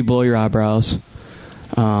couldn't be below your eyebrows,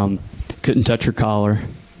 couldn't touch your collar.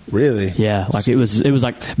 Really? Yeah, like it was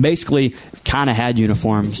like basically kind of had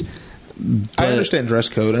uniforms. I understand dress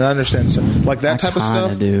code and I understand some, like that I type of kinda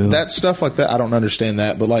stuff. do. That stuff like that, I don't understand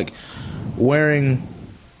that. But like wearing,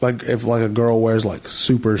 like if like a girl wears like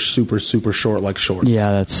super super super short, like short.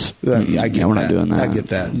 Yeah, that's. I get yeah, we're that. not doing that. I get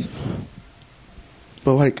that.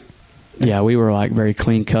 But like, Yeah, we were like very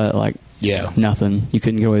clean cut, like yeah, nothing. You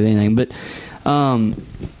couldn't get away with anything. But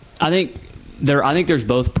I think there's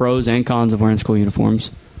both pros and cons of wearing school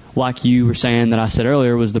uniforms. Like you were saying that I said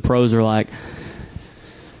earlier, was the pros are like,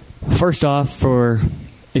 first off,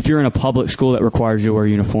 if you're in a public school that requires you to wear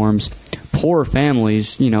uniforms, poor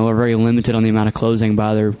families, are very limited on the amount of clothes they can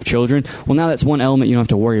buy their children. Well, now that's one element you don't have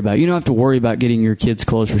to worry about. You don't have to worry about getting your kids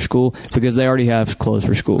clothes for school because they already have clothes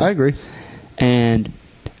for school. I agree. And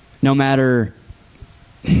no matter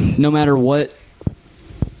what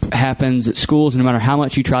happens at schools, no matter how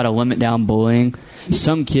much you try to limit down bullying,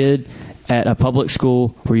 some kid at a public school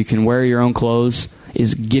where you can wear your own clothes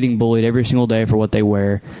is getting bullied every single day for what they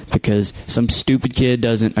wear because some stupid kid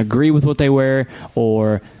doesn't agree with what they wear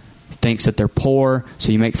or thinks that they're poor,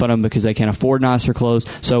 so you make fun of them because they can't afford nicer clothes.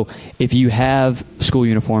 So if you have school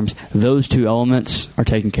uniforms, those two elements are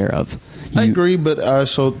taken care of. I agree, but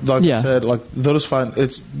so like Yeah. I said, like they'll just find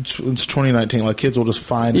it's 2019. Like kids will just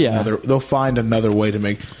find they'll find another way to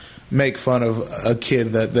make fun of a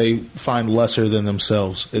kid that they find lesser than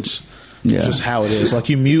themselves. It's just how it is. Like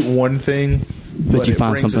you mute one thing, but you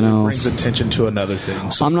find something else. It brings attention to another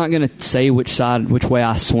thing. So I'm not going to say which way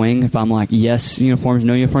I swing. If I'm like yes uniforms,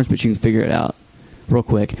 no uniforms, but you can figure it out real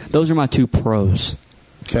quick. Those are my two pros.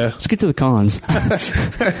 okay, Let's get to the cons.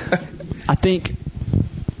 I think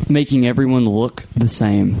making everyone look the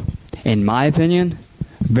same, in my opinion,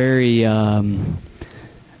 very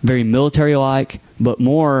military-like, but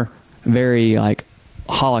more very like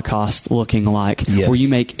Holocaust-looking like, Yes. where you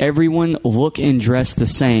make everyone look and dress the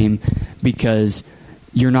same because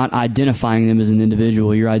you're not identifying them as an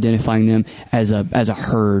individual. You're identifying them as a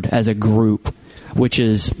herd, as a group, which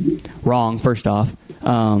is wrong. First off,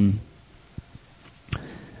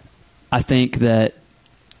 I think that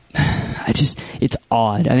it's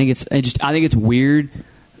odd. I think it's weird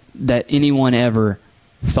that anyone ever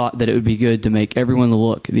thought that it would be good to make everyone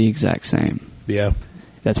look the exact same. yeah.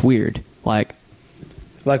 That's weird. Like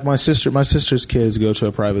Like my sister's kids go to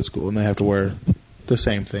a private school and they have to wear the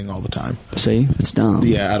same thing all the time. see, it's dumb.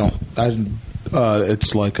 Yeah,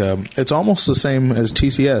 it's like it's almost the same as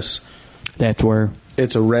TCS. They have to wear.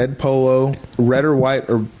 It's a red polo, red or white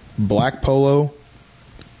or black polo.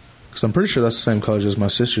 Because I'm pretty sure that's the same colors as my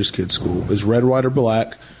sister's kid's school. Is red, white, or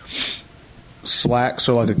black. Slacks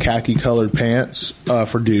are like a khaki colored pants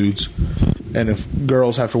for dudes, and if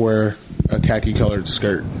girls have to wear a khaki colored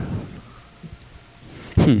skirt.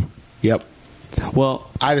 Yep. Well,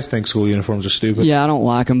 I just think school uniforms are stupid. yeah, I don't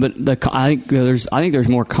like them, but I think there's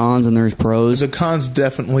more cons than there's pros. The cons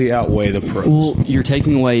definitely outweigh the pros. Well, you're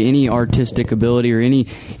taking away any artistic ability or any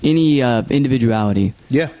individuality.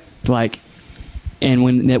 Yeah. Like, and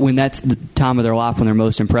when that's the time of their life when they're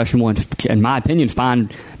most impressionable, and in my opinion,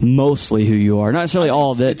 find mostly who you are, not necessarily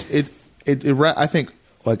all of it. I think,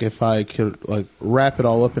 like, if I could like wrap it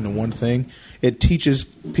all up into one thing, it teaches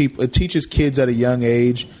kids at a young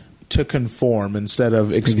age to conform instead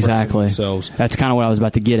of expressing themselves. That's kind of what I was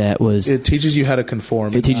about to get at. Was it teaches you how to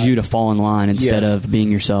conform? it teaches you to fall in line instead of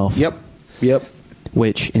being yourself. Yep.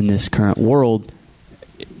 which in this current world,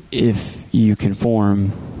 if you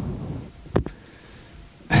conform,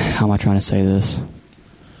 how am I trying to say this?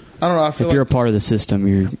 I don't know. I feel if you're a part of the system,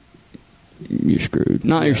 you're screwed.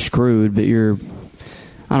 Not you're screwed, but you're,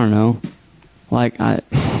 I don't know. Like,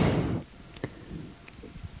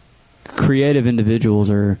 creative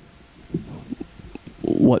individuals are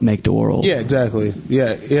what make the world. Yeah, exactly.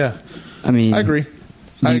 Yeah. I mean, I agree.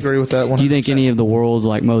 I agree with that 100%. Do you think any of the world's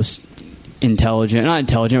like most intelligent, not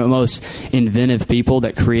intelligent, but most inventive people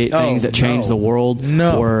that create things that change the world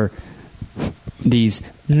were these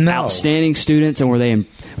outstanding students, and were they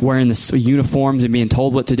wearing the uniforms and being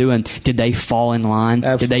told what to do, and did they fall in line?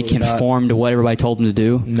 Absolutely did they conform to what everybody told them to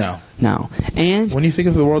do? No. And when you think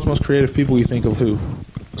of the world's most creative people, you think of who?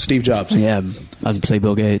 Steve Jobs. Yeah, I was going to say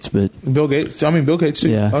Bill Gates, but Bill Gates. I mean, Bill Gates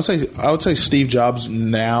too. Yeah. I would say Steve Jobs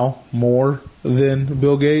now more than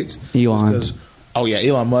Bill Gates. Elon.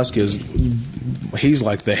 Elon Musk he's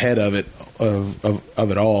like the head of it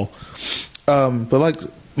of it all. But like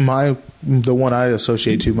the one I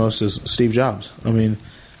associate to most is Steve Jobs. I mean,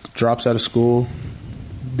 drops out of school.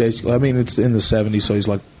 Basically, I mean, it's in the 70s, so he's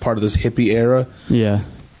like part of this hippie era. Yeah.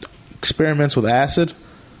 Experiments with acid.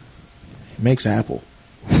 Makes Apple.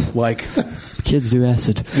 Like kids do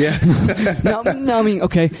acid. Yeah. no, I mean,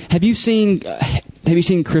 okay. Have you seen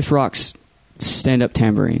Chris Rock's stand-up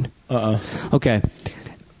tambourine? Okay.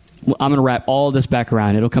 Well, I'm going to wrap all of this back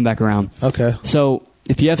around. It'll come back around. Okay. So,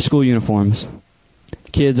 if you have school uniforms,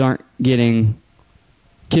 kids aren't going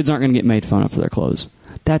to get made fun of for their clothes.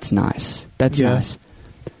 That's nice. That's nice.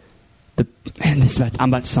 I'm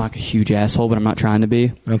about to sound like a huge asshole, but I'm not trying to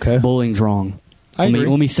be. Okay. Bullying's wrong. I agree.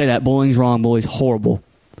 Let me say that. Bullying's wrong. Bullying's horrible.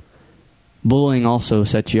 Bullying also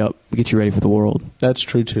sets you up, gets you ready for the world. That's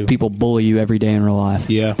true, too. People bully you every day in real life.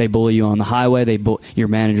 Yeah. They bully you on the highway. Your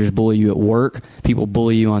managers bully you at work. People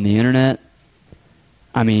bully you on the internet.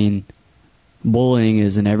 I mean, bullying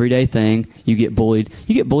is an everyday thing. You get bullied.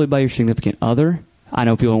 You get bullied by your significant other. I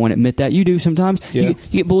know people don't want to admit that. You do sometimes. Yeah. You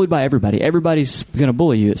get bullied by everybody. Everybody's going to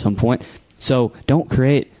bully you at some point. So don't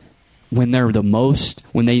create when they're the most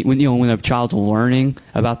when a child's learning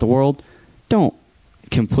about the world. Don't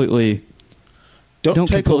completely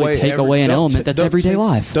take away an element that's everyday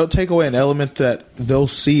life. Don't take away an element that they'll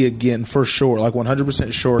see again for sure, like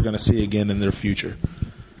 100% sure going to see again in their future.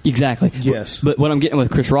 Exactly. Yes. But what I'm getting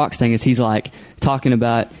with Chris Rock's thing is he's like talking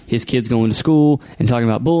about his kids going to school and talking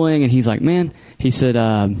about bullying, and he's like, man, he said,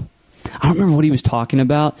 I don't remember what he was talking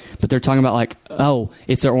about, but they're talking about like, oh,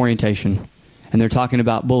 it's their orientation. And they're talking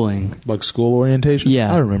about bullying. Like school orientation?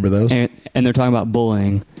 Yeah. I remember those. And they're talking about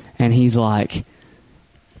bullying, and he's like,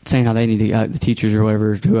 saying how they need to, the teachers or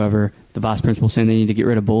whatever, whoever, the vice principal saying they need to get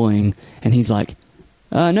rid of bullying. And he's like,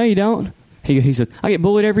 no, you don't. He said, I get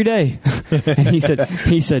bullied every day. And he said,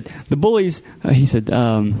 the bullies,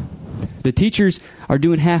 the teachers are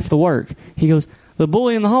doing half the work. He goes, the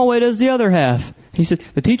bully in the hallway does the other half. He said,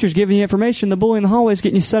 the teacher's giving you information, the bully in the hallway is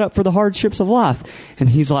getting you set up for the hardships of life. And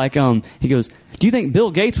he's like, he goes, do you think Bill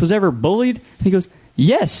Gates was ever bullied? He goes,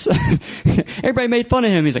 yes. Everybody made fun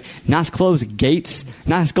of him. He's like, nice clothes, Gates.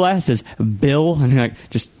 Nice glasses, Bill. And like,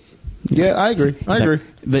 just... Yeah, I agree. I agree.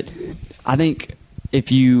 But I think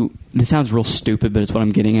this sounds real stupid, but it's what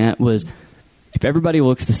I'm getting at, was if everybody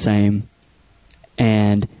looks the same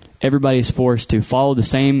and everybody's forced to follow the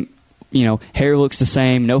same, hair looks the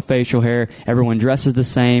same, no facial hair, everyone dresses the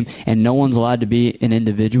same, and no one's allowed to be an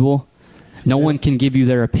individual, no one can give you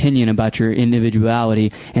their opinion about your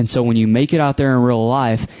individuality. And so when you make it out there in real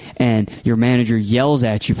life and your manager yells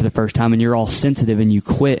at you for the first time and you're all sensitive and you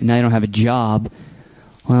quit and now you don't have a job,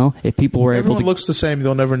 well, if people were Everyone looks the same,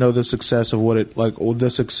 they'll never know the success of the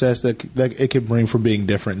success that it could bring for being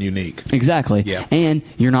different and unique. Exactly. Yeah. And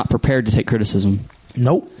you're not prepared to take criticism.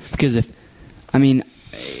 Nope. Because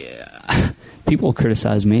people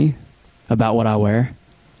criticize me about what I wear.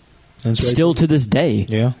 That's right. Still to this day.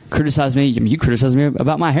 Yeah. Criticize me. You criticize me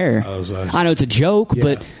about my hair. I know it's a joke,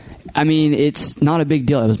 but it's not a big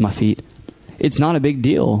deal. It was my feet. It's not a big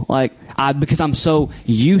deal. Because I'm so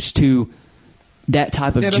used to that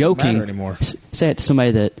type of joking. Anymore. Say it to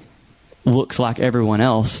somebody that looks like everyone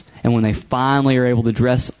else, and when they finally are able to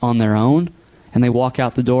dress on their own, and they walk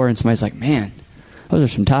out the door, and somebody's like, "Man, those are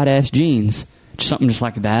some tight ass jeans." Something just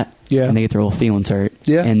like that. Yeah. And they get their little feelings hurt.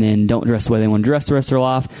 Yeah. And then don't dress the way they want to dress the rest of their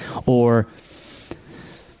life. Or,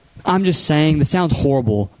 I'm just saying, this sounds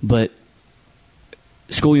horrible, but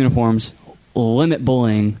school uniforms limit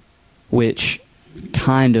bullying, which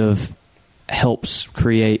kind of helps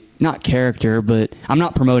create, not character, but I'm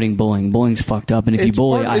not promoting bullying. Bullying's fucked up, and if you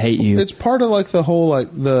bully, I hate you. It's part of the whole,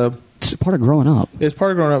 It's part of growing up. It's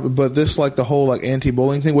part of growing up, but this like the whole like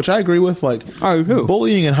anti-bullying thing, which I agree with. Like,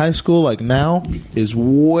 bullying in high school, like now, is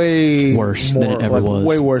way worse than it ever was.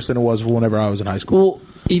 Way worse than it was whenever I was in high school. Well,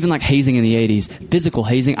 even like hazing in the 80s, physical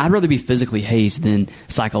hazing. I'd rather be physically hazed than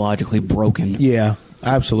psychologically broken. Yeah,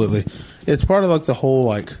 absolutely. It's part of like the whole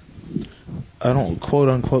like, I don't quote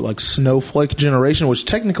unquote like snowflake generation, which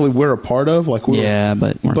technically we're a part of. Like,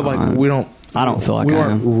 but like we don't. I don't feel like we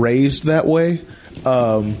weren't raised that way.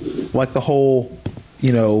 Like the whole,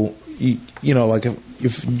 you know, like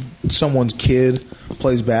if someone's kid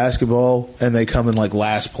plays basketball and they come in like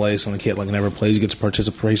last place and the kid like never plays, gets a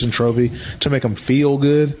participation trophy to make them feel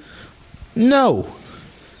good. No,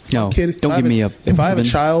 kid, don't give me a. If I had a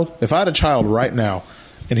child right now,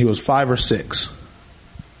 and he was 5 or 6,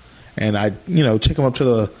 and I, take him up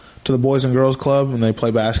to the Boys and Girls Club and they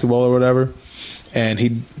play basketball or whatever, and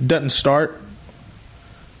he doesn't start,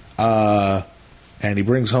 and he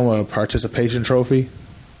brings home a participation trophy.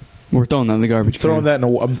 We're throwing that in the garbage can.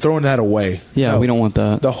 I'm throwing that away. Yeah, we don't want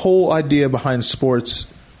that. The whole idea behind sports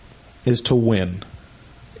is to win.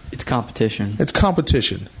 It's competition. It's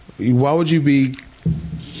competition. Why would you be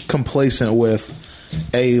complacent with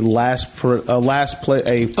a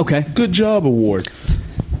good job award?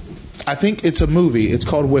 I think it's a movie. It's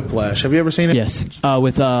called Whiplash. Have you ever seen it? Yes.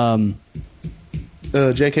 With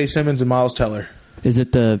J.K. Simmons and Miles Teller. Is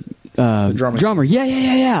it the drummer?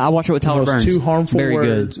 Yeah. I watched it with Tyler Burns. The most 2 harmful Very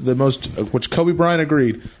words. Good. Which Kobe Bryant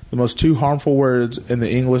agreed. The most 2 harmful words in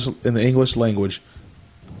the English language.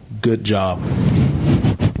 Good job.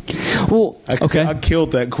 Well, okay. I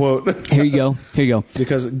killed that quote. Here you go.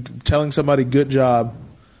 Because telling somebody good job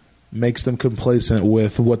makes them complacent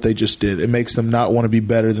with what they just did. It makes them not want to be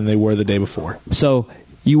better than they were the day before. So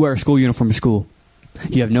you wear a school uniform to school.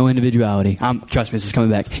 You have no individuality. Trust me, this is coming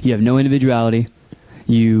back. You have no individuality.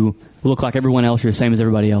 You look like everyone else. You're the same as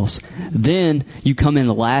everybody else. Then you come in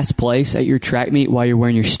the last place at your track meet while you're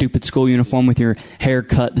wearing your stupid school uniform with your hair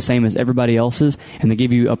cut the same as everybody else's, and they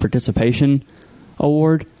give you a participation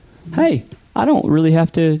award. Hey, I don't really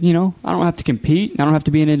have to, I don't have to compete. I don't have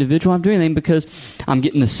to be an individual. I'm doing anything because I'm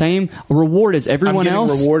getting the same reward as everyone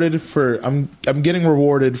else. I'm getting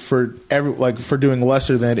rewarded for doing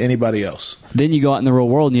lesser than anybody else. Then you go out in the real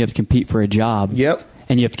world and you have to compete for a job. Yep.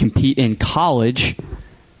 And you have to compete in college.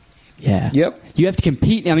 Yeah. Yep. You have to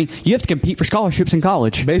compete. You have to compete for scholarships in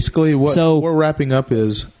college. Basically, what we're wrapping up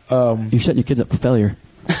is you're setting your kids up for failure.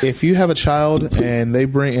 If you have a child and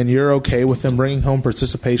you're okay with them bringing home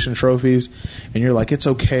participation trophies, and you're like, it's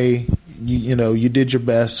okay, you did your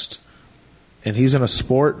best, and he's in a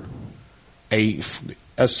sport, a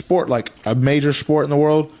sport like a major sport in the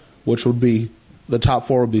world, which would be the top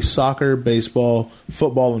 4 would be soccer, baseball,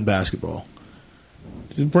 football, and basketball.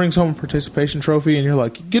 He brings home a participation trophy, and you're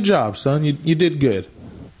like, good job, son, you did good.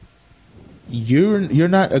 You're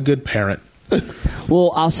not a good parent.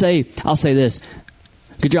 Well, I'll say this.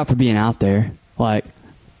 Good job for being out there. Good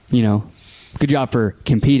job for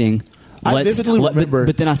competing. I vividly remember.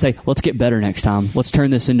 But then I say, let's get better next time. Let's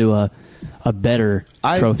turn this into a better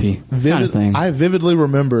trophy kind of thing. I vividly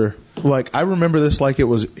remember, I remember this like it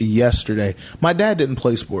was yesterday. My dad didn't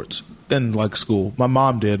play sports in school. My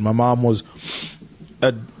mom did. My mom was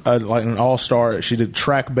an all-star. She did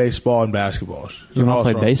track, baseball, and basketball. Your mom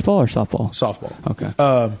played baseball or softball? Softball.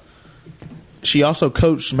 Okay. She also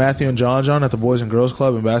coached Matthew and John at the Boys and Girls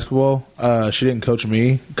Club in basketball. She didn't coach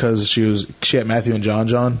me because she had Matthew and John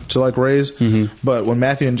to raise. Mm-hmm. But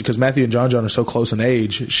because Matthew and John are so close in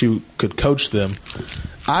age, she could coach them.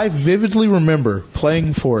 I vividly remember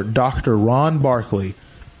playing for Dr. Ron Barkley.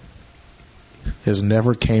 Has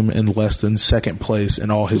never came in less than second place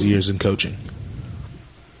in all his years in coaching.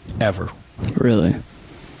 Ever. Really?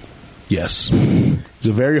 Yes. He's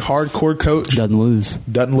a very hardcore coach. Doesn't lose.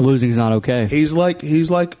 Losing's not okay. He's like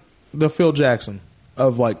the Phil Jackson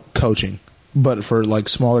of coaching, but for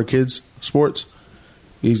smaller kids sports.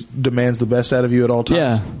 He demands the best out of you at all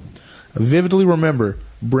times. Yeah. I vividly remember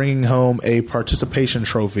bringing home a participation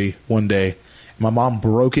trophy one day. My mom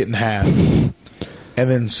broke it in half and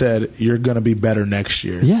then said, "You're going to be better next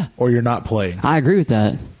year." Yeah. Or you're not playing. I agree with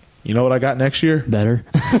that. You know what I got next year? Better.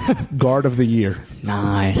 Guard of the year.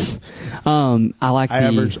 Nice. I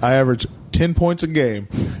average 10 points a game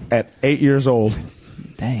at 8 years old.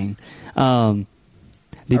 Dang. I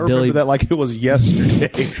remember that like it was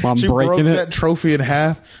yesterday. She broke that trophy in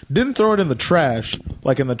half. Didn't throw it in the trash,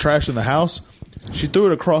 in the trash in the house. She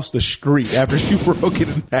threw it across the street after she broke it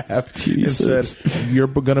in half. Jesus. And said, "You're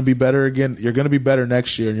going to be better again. You're going to be better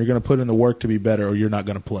next year, and you're going to put in the work to be better, or you're not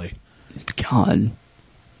going to play." God.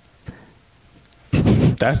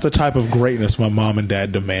 That's the type of greatness my mom and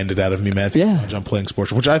dad demanded out of me, Matthew. Yeah. I'm playing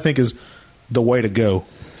sports, which I think is the way to go.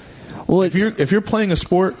 Well, If you're playing a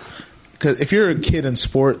sport, because if you're a kid in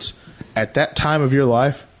sports at that time of your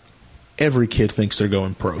life, every kid thinks they're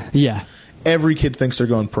going pro. yeah. Every kid thinks they're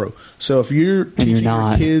going pro. So if you're teaching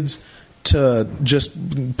your kids to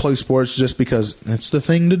just play sports just because it's the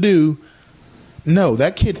thing to do, no,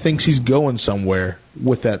 that kid thinks he's going somewhere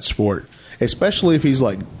with that sport, especially if he's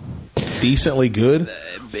like decently good.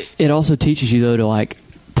 It also teaches you though to like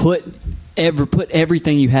put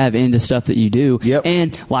everything you have into stuff that you do. Yep.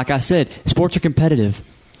 And like I said, sports are competitive.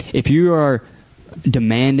 If you are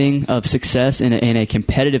demanding of success in a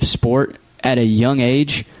competitive sport at a young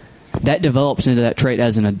age, that develops into that trait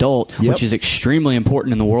as an adult, Yep. which is extremely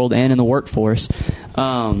important in the world and in the workforce.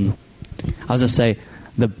 I was going to say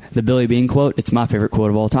the Billy Bean quote. It's my favorite quote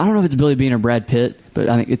of all time. I don't know if it's Billy Bean or Brad Pitt, but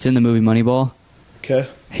I think it's in the movie Moneyball. Okay.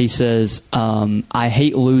 He says, I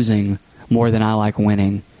hate losing more than I like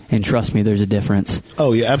winning. And trust me, there's a difference.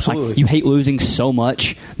 Oh, yeah, absolutely. Like, you hate losing so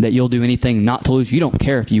much that you'll do anything not to lose. You don't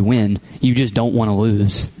care if you win. You just don't want to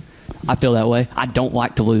lose. I feel that way. I don't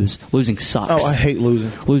like to lose. Losing sucks. Oh, I hate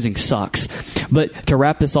losing. Losing sucks. But to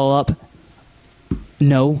wrap this all up,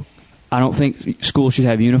 no, I don't think schools should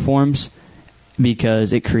have uniforms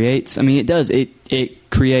because it creates, it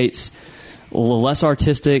creates less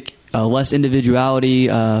artistic, less individuality,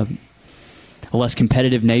 a less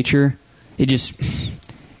competitive nature.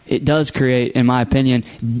 It does create, in my opinion,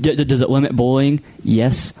 does it limit bullying?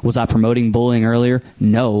 Yes. Was I promoting bullying earlier?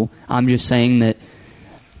 No. I'm just saying that,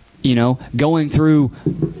 going through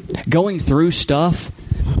stuff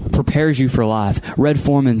prepares you for life. Red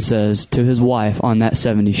Foreman says to his wife on that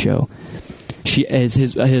 70s show, she is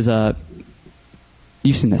his you've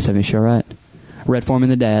seen that 70s show, right? Red Foreman,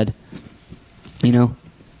 the dad,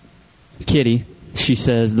 Kitty, she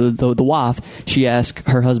says, the wife, she asks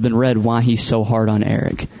her husband Red why he's so hard on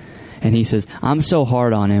Eric. And he says, I'm so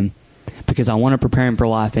hard on him because I want to prepare him for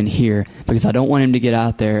life in here, because I don't want him to get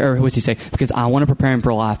out there. Or what's he say? Because I want to prepare him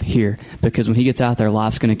for life here, because when he gets out there,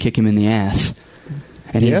 life's going to kick him in the ass.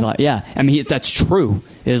 And he's like, yeah. That's true.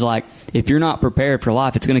 It's like, if you're not prepared for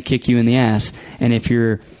life, it's going to kick you in the ass. And if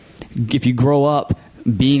you grow up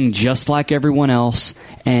being just like everyone else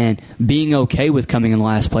and being okay with coming in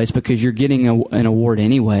last place because you're getting an award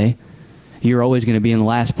anyway, you're always going to be in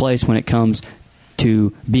last place when it comes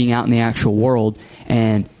to being out in the actual world.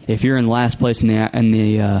 And if you're in last place in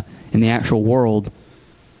the actual world,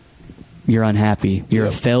 you're unhappy. You're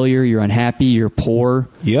a failure. You're unhappy. You're poor.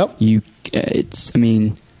 Yep. You're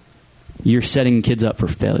setting kids up for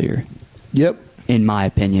failure. Yep. In my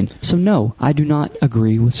opinion. So no, I do not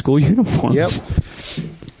agree with school uniforms. Yep.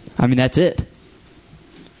 That's it.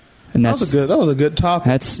 And that was a good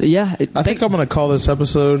topic. I think I'm going to call this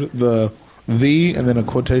episode the and then a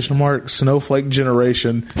quotation mark snowflake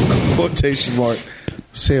generation quotation mark.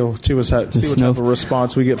 See what type of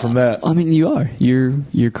response we get from that.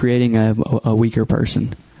 You're creating a weaker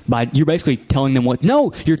person. You're basically telling them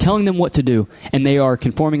you're telling them what to do, and they are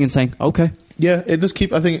conforming and saying, okay. Yeah, it just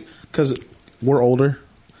I think, because we're older,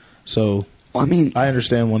 so I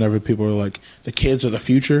understand whenever people are like, the kids are the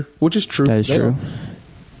future, which is true. That is true.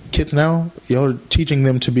 Kids now, y'all are teaching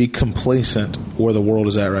them to be complacent where the world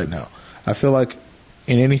is at right now. I feel like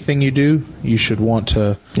in anything you do, you should want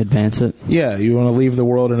to advance it. Yeah, you want to leave the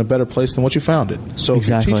world in a better place than what you found it. So If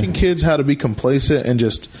you're teaching kids how to be complacent and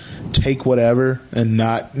just take whatever and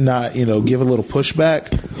not give a little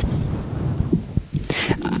pushback,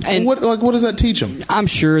 and what does that teach them? I'm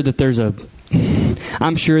sure that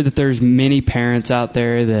there's many parents out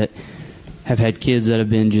there that have had kids that have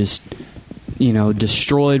been just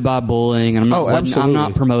destroyed by bullying. And I'm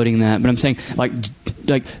not promoting that, but I'm saying like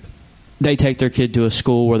they take their kid to a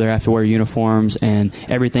school where they have to wear uniforms and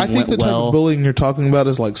everything went well. I think the type of bullying you're talking about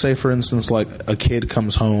is like, say for instance, like a kid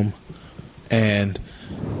comes home and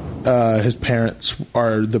his parents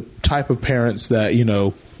are the type of parents that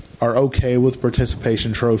are okay with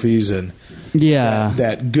participation trophies and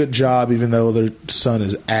that good job, even though their son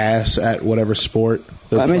is ass at whatever sport.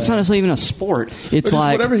 It's not necessarily even a sport. It's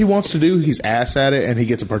like whatever he wants to do, he's ass at it, and he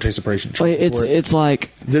gets a participation trophy. It's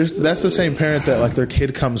like that's the same parent that like their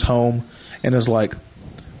kid comes home and is like,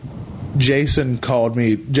 Jason called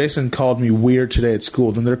me weird today at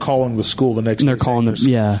school. Then they're calling the school the next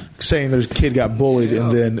day. Saying their kid got bullied,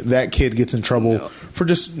 and then that kid gets in trouble for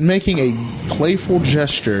just making a playful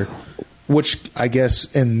gesture, which I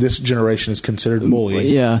guess in this generation is considered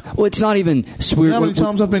bullying. Yeah. Well, it's not even. How many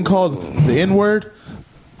times I've been called the N-word?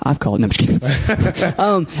 I've called it. No, I'm just kidding.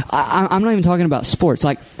 I'm not even talking about sports.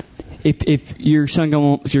 Like, if your son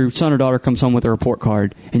or daughter comes home with a report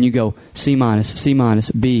card and you go C minus, C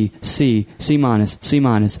minus, B, C, C minus, C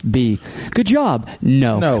minus, B, good job.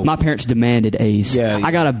 No. My parents demanded A's. Yeah.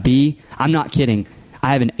 I got a B. I'm not kidding.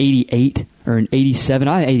 I have an 88 or an 87.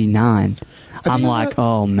 I had 89. I'm like,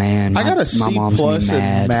 oh man. I got a C plus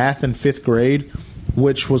in math in 5th grade,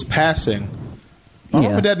 which was passing. My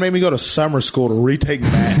mom and dad made me go to summer school to retake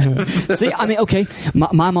math. See, I mean, okay,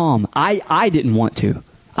 my mom, I didn't want to.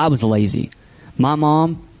 I was lazy. My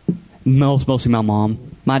mom, mostly my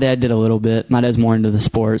mom. My dad did a little bit. My dad's more into the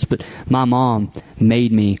sports, but my mom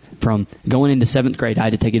made me from going into 7th grade. I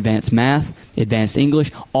had to take advanced math, advanced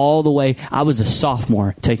English, all the way. I was a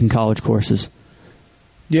sophomore taking college courses.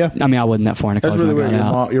 Yeah, I mean, I wasn't that far into college. That's really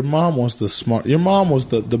weird. Your mom was the smart. Your mom was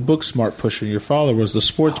the book smart pusher. Your father was the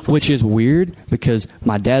sports pusher. Which is weird because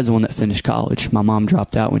my dad's the one that finished college. My mom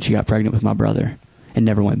dropped out when she got pregnant with my brother and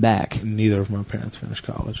never went back. Neither of my parents finished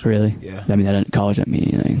college. Really? Yeah. I mean, college doesn't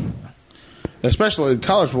mean anything. Especially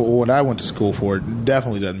college, what I went to school for,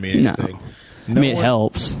 definitely doesn't mean anything. No. I mean, it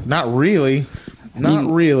helps. Not really.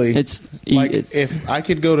 Not really. It's like if I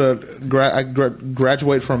could go to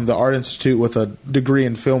graduate from the Art Institute with a degree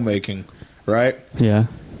in filmmaking, right? Yeah.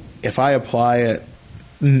 If I apply at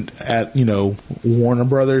Warner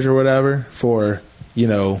Brothers or whatever for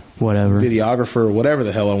whatever videographer or whatever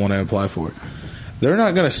the hell I want to apply for, they're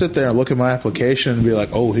not going to sit there and look at my application and be like,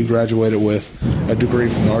 oh, he graduated with a degree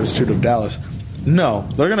from the Art Institute of Dallas. No,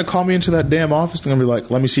 they're going to call me into that damn office and they're going to be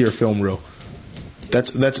like, let me see your film reel.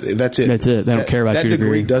 That's it. That's it. They don't care about your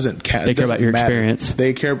degree. Doesn't count. They care about your experience.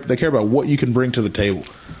 They care about what you can bring to the table.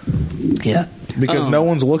 Yeah, because no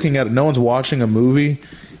one's looking at it. No one's watching a movie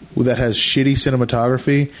that has shitty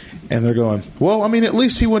cinematography, and they're going, "Well, I mean, at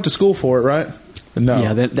least he went to school for it, right?" No.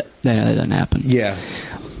 Yeah, that doesn't happen. Yeah,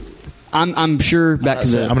 I'm sure.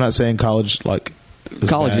 I'm not saying college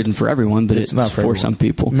college isn't for everyone, but it's not for some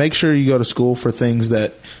people. Make sure you go to school for things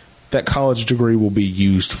that college degree will be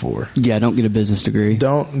used for. Yeah, don't get a business degree.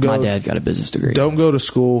 My dad got a business degree. Don't go to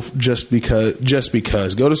school just because.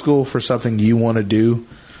 Go to school for something you want to do,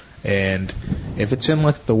 and if it's in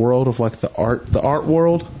the world of the art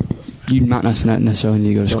world, you might not necessarily need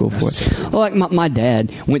to go to school for it. Well, my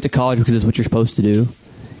dad went to college because it's what you're supposed to do,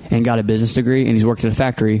 and got a business degree, and he's worked at a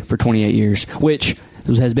factory for 28 years, which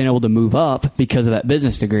has been able to move up because of that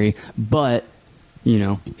business degree. But he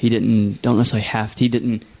didn't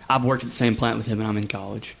I've worked at the same plant with him, and I'm in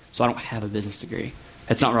college, so I don't have a business degree.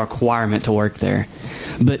 That's not a requirement to work there.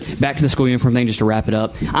 But back to the school uniform thing, just to wrap it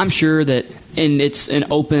up, I'm sure that, and it's an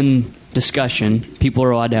open discussion, people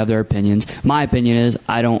are allowed to have their opinions. My opinion is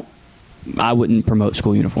I wouldn't promote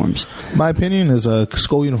school uniforms. My opinion is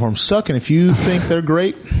school uniforms suck, and if you think they're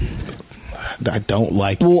great, I don't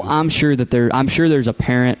like. Well, I'm sure there's a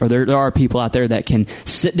parent, or there are people out there that can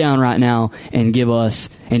sit down right now and give us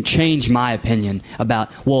and change my opinion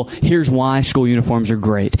about, well, here's why school uniforms are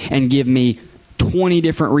great, and give me 20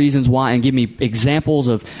 different reasons why, and give me examples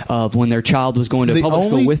of when their child was going to a public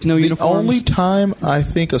school with no uniforms. The only time I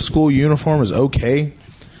think a school uniform is okay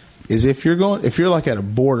is if you're at a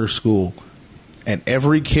border school and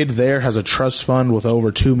every kid there has a trust fund with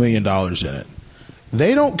over $2 million in it.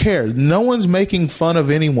 They don't care. No one's making fun of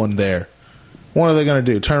anyone there. What are they going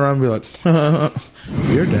to do? Turn around and be like,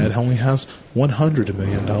 your dad only has $100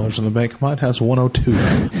 million in the bank. Mine has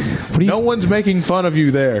 102. No one's making fun of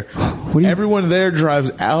you there. Everyone there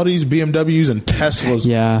drives Audis, BMWs, and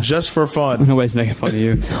Teslas just for fun. Nobody's making fun of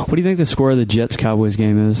you. What do you think the score of the Jets-Cowboys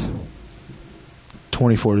game is?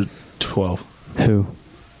 24-12. Who?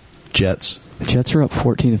 Jets. The Jets are up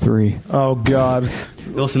 14-3. Oh, God.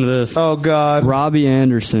 Listen to this. Oh, God. Robbie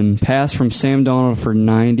Anderson, pass from Sam Darnold for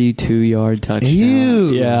 92-yard touchdown.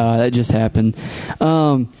 Ew. Yeah, that just happened.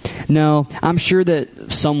 No, I'm sure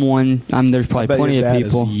that someone, there's probably plenty of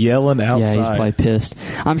people. Is yelling outside. Yeah, he's probably pissed.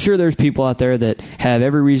 I'm sure there's people out there that have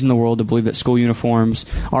every reason in the world to believe that school uniforms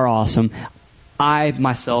are awesome. I,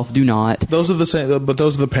 myself, do not. Those are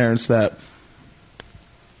the parents that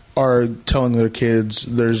are telling their kids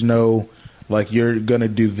there's no... you're going to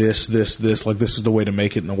do this. This is the way to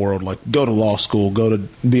make it in the world. Go to law school, go to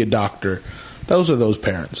be a doctor. Those are those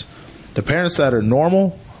parents. The parents that are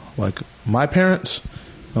normal, like my parents,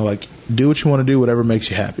 are do what you want to do, whatever makes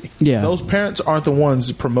you happy. Yeah. Those parents aren't the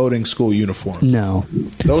ones promoting school uniforms. No.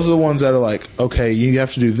 Those are the ones that are okay, you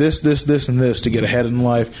have to do this, and this to get ahead in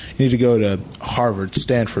life. You need to go to Harvard,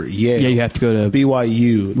 Stanford, Yale. Yeah, you have to go to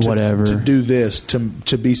BYU. Whatever. To do this,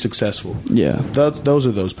 to be successful. Yeah. Those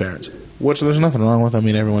are those parents. Which there's nothing wrong with. I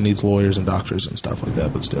mean, everyone needs lawyers and doctors and stuff like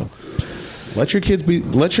that, but still, let your kids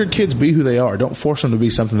be who they are. Don't force them to be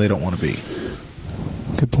something they don't want to be.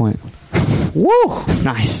 Good point. Woo!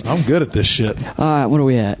 Nice. I'm good at this shit. What are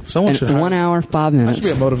we at? Someone should hire 1 hour, 5 I minutes.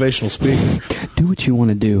 should be a motivational speaker. Do what you want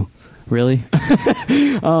to do. Really?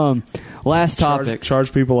 Last topic.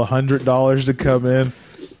 Charge people $100 to come in.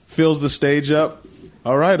 Fills the stage up.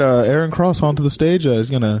 All right, Aaron Cross onto the stage. He's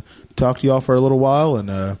going to talk to y'all for a little while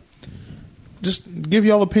and just give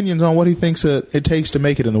y'all opinions on what he thinks it takes to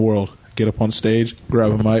make it in the world. Get up on stage,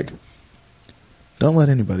 grab a mic. Don't let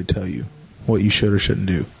anybody tell you what you should or shouldn't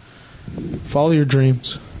do. Follow your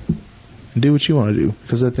dreams and do what you want to do,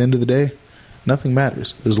 because at the end of the day, nothing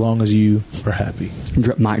matters as long as you are happy.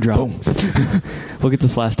 Mic drop. Boom. Look at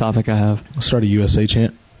this last topic I have. I'll start a USA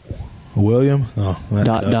chant. William.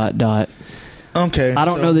 Dot. Okay. I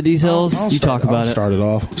don't know the details. You talk about it. Start it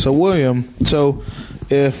off. So William. So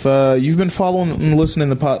if you've been following and listening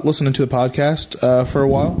to the podcast for a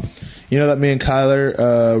while, you know that me and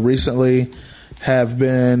Kyler recently have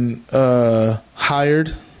been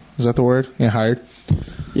hired. Is that the word? Yeah, hired.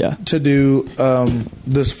 Yeah. To do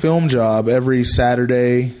this film job every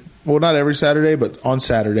Saturday. Well, not every Saturday, but on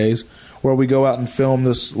Saturdays, where we go out and film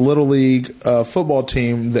this Little League football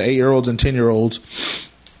team, the 8-year-olds and 10-year-olds.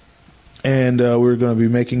 And we're going to be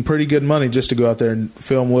making pretty good money just to go out there and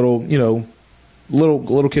film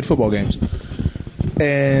little kid football games.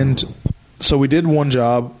 And so we did one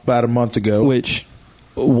job about a month ago. Which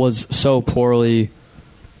was so poorly.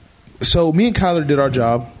 So me and Kyler did our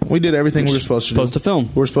job. We did everything we were supposed to do. We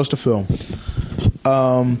were supposed to film.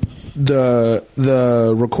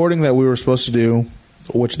 The recording that we were supposed to do,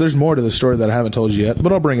 which there's more to the story that I haven't told you yet,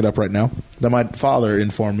 but I'll bring it up right now, that my father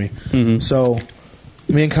informed me. Mm-hmm. So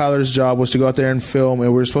me and Kyler's job was to go out there and film, and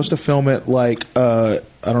we were supposed to film it like, I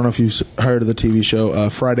don't know if you've heard of the TV show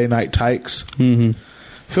Friday Night Tykes. Mm-hmm.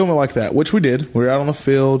 Film it like that, which we did. We were out on the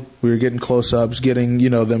field. We were getting close-ups, getting,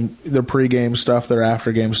 their pre-game stuff, their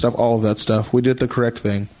after-game stuff, all of that stuff. We did the correct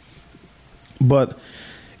thing. But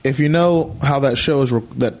if you know how that show is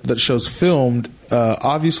that show's filmed,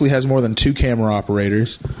 obviously has more than 2 camera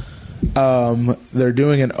operators. They're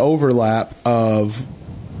doing an overlap of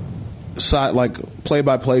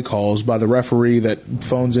play-by-play calls by the referee that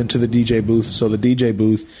phones into the DJ booth, so the DJ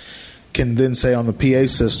booth can then say on the PA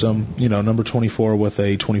system, number 24 with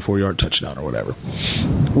a 24-yard touchdown or whatever.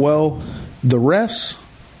 Well, the refs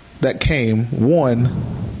that came, one,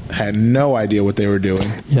 had no idea what they were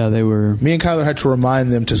doing. Yeah, they were. Me and Kyler had to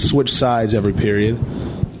remind them to switch sides every period.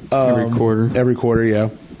 Every quarter. Every quarter, yeah.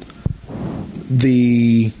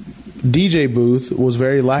 The DJ booth was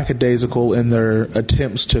very lackadaisical in their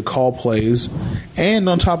attempts to call plays, and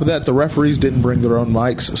on top of that, the referees didn't bring their own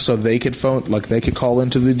mics, so they could call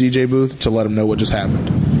into the DJ booth to let them know what just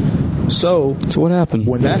happened. So what happened?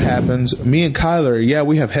 When that happens, me and Kyler,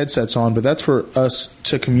 we have headsets on, but that's for us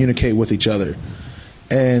to communicate with each other.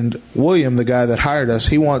 And William, the guy that hired us,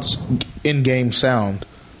 he wants in-game sound.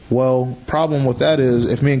 Well, problem with that is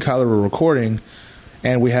if me and Kyler were recording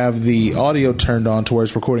and we have the audio turned on to where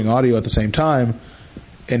it's recording audio at the same time,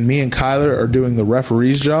 and me and Kyler are doing the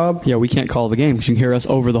referee's job. Yeah, we can't call the game because you can hear us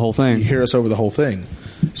over the whole thing. You hear us over the whole thing.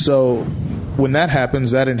 So when that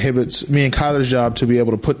happens, that inhibits me and Kyler's job to be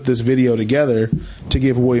able to put this video together to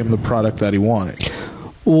give William the product that he wanted.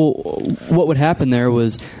 Well, what would happen there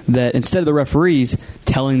was that instead of the referees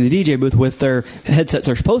telling the DJ booth with their headsets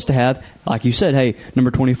they're supposed to have, like you said, hey, number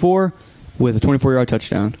 24 with a 24-yard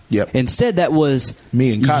touchdown. Yep. Instead, that was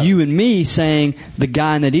me and Kyle. You and me saying the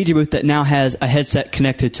guy in the DJ booth that now has a headset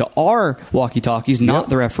connected to our walkie-talkies, not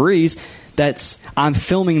the referees. I'm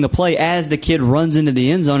filming the play as the kid runs into the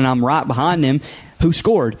end zone, and I'm right behind him who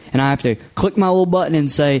scored. And I have to click my little button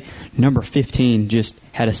and say, number 15 just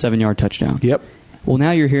had a 7-yard touchdown. Yep. Well,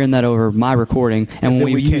 now you're hearing that over my recording, and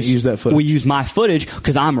when we can't use that footage. We use my footage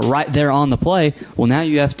because I'm right there on the play. Well, now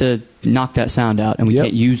you have to knock that sound out, and we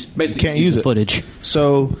can't use the footage.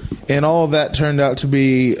 So, and all of that turned out to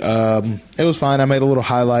be it was fine. I made a little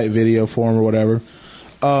highlight video for him or whatever,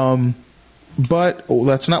 but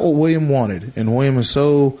that's not what William wanted, and William is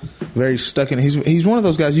so very stuck in. He's one of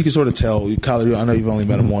those guys you can sort of tell. Kyler, I know you've only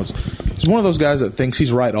met him once. He's one of those guys that thinks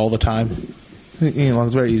he's right all the time.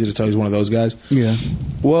 It's very easy to tell he's one of those guys. Yeah.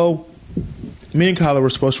 Well, me and Kyler were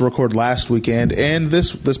supposed to record last weekend and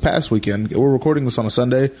this past weekend. We're recording this on a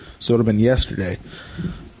Sunday, so it would have been yesterday.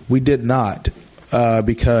 We did not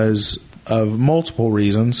because of multiple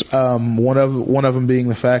reasons. One of them being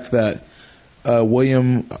the fact that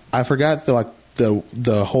William, I forgot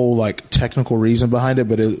the whole technical reason behind it,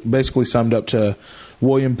 but it basically summed up to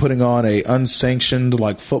William putting on a unsanctioned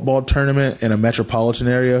football tournament in a metropolitan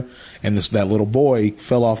area, and that little boy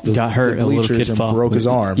fell off the bleachers and broke his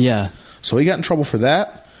arm. Yeah. So he got in trouble for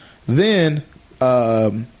that. Then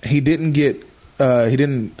he didn't get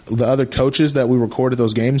The other coaches that we recorded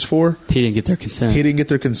those games for, He didn't get their consent. he didn't get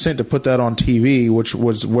their consent to put that on TV, which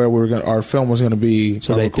was where our film was going to be.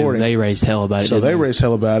 So they raised hell about it. So they raised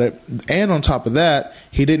hell about it, and on top of that,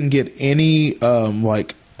 he didn't get any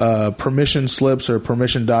permission slips or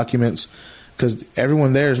permission documents because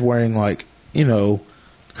everyone there is wearing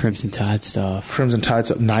Crimson Tide stuff,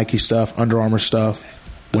 Nike stuff, Under Armour stuff.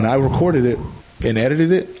 When I recorded it and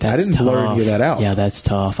edited it, I didn't blur any of that out. Yeah, that's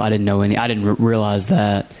tough. I didn't know any. I didn't realize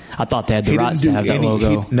that. I thought they had the rights to have that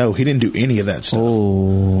logo. He didn't do any of that stuff.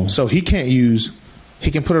 Oh, so he can't use.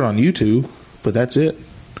 He can put it on YouTube, but that's it.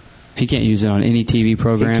 He can't use it on any TV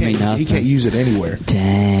programming. He can't use it anywhere.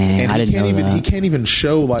 Dang, and I didn't know that. He can't even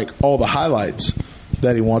show all the highlights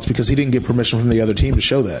that he wants because he didn't get permission from the other team to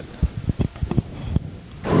show that.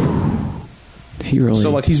 He really.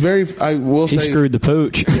 So he's very. He screwed the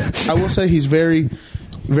pooch. I will say he's very,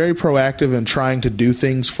 very proactive in trying to do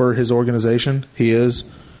things for his organization. He is.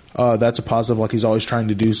 That's a positive. He's always trying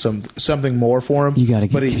to do something more for him. You got to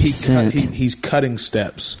get consent. He's cutting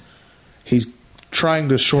steps. He's trying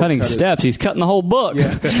to shortcut. Cutting steps. He's cutting the whole book.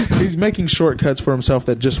 Yeah. He's making shortcuts for himself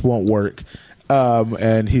that just won't work.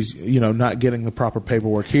 And he's not getting the proper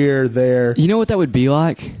paperwork here, there. You know what that would be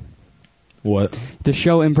like? What? The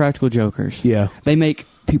show Impractical Jokers. Yeah. They make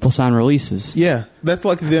people sign releases. Yeah. That's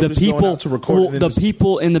like them just going out to record. The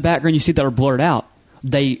people in the background you see that are blurred out,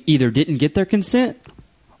 they either didn't get their consent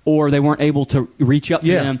or they weren't able to reach up to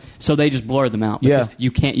them, so they just blurred them out. Because you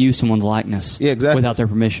can't use someone's likeness without their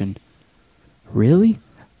permission. Really?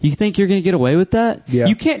 You think you're going to get away with that? Yeah.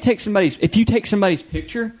 You can't take if you take somebody's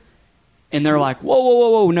picture and they're like,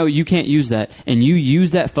 whoa, no, you can't use that, and you use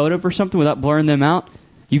that photo for something without blurring them out,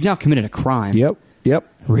 you've now committed a crime. Yep.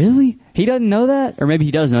 Really? He doesn't know that? Or maybe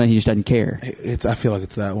he does know it, he just doesn't care. I feel like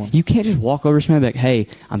it's that one. You can't just walk over to somebody and be like, hey,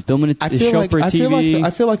 I'm filming this show for TV.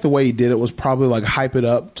 I feel like the way he did it was probably hype it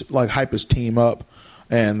up, hype his team up,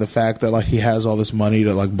 and the fact that he has all this money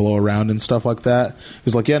to blow around and stuff like that.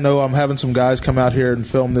 He's like, I'm having some guys come out here and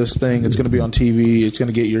film this thing. It's going to be on TV. It's going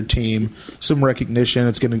to get your team some recognition.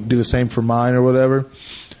 It's going to do the same for mine or whatever.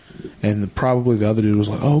 And probably the other dude was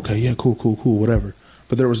like, oh, okay, yeah, cool, whatever.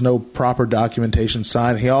 But there was no proper documentation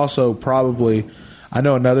signed. He also probably, I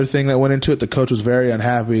know another thing that went into it, the coach was very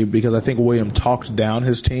unhappy because I think William talked down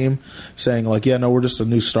his team, saying we're just a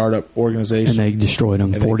new startup organization. And they destroyed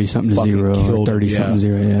them 40-something to 0 or 30-something to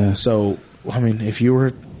 0, yeah. So, if you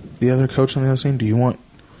were the other coach on the other team, do you want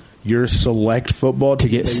your select football team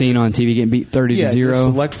to get seen on TV getting beat 30-0? Your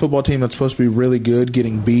select football team that's supposed to be really good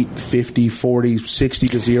getting beat 50, 40,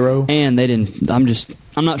 60-0? And they didn't,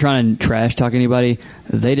 I'm not trying to trash talk anybody.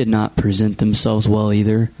 They did not present themselves well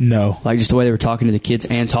either. No. Just the way they were talking to the kids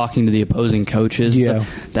and talking to the opposing coaches. Yeah.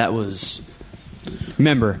 That was...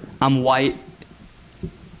 Remember, I'm white,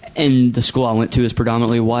 and the school I went to is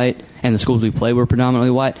predominantly white, and the schools we played were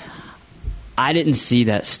predominantly white. I didn't see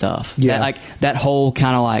that stuff. Yeah. That whole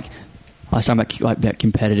kind of I was talking about that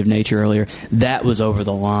competitive nature earlier. That was over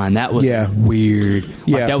the line. That was weird.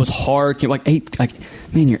 That was hard.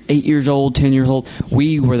 You're 8 years old, 10 years old.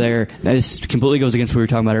 We were there. That is completely goes against what we were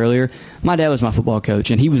talking about earlier. My dad was my football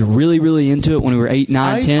coach, and he was really, really into it when we were 8,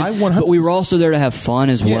 9, 10. But we were also there to have fun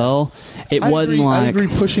as well. It wasn't I agree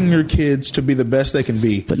pushing your kids to be the best they can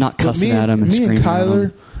be. But not cussing at them and screaming and Kyler,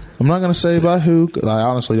 at them. I'm not going to say by who, because I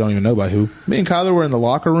honestly don't even know by who. Me and Kyler were in the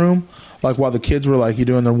locker room, while the kids were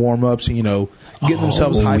doing their warm-ups and, getting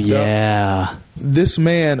themselves hyped up. This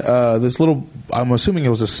man, this little, I'm assuming it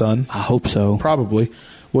was his son. I hope so. Probably.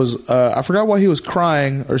 Was I forgot why he was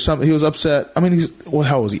crying or something. He was upset.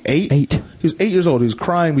 how old was he? 8? 8. He was 8 years old. He was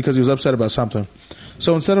crying because he was upset about something.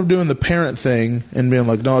 So instead of doing the parent thing and being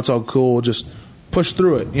like, no, it's all cool, just push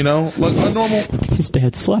through it, like a normal. His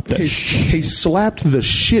dad slapped that He slapped the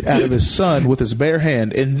shit out of his son with his bare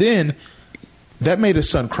hand, and then that made his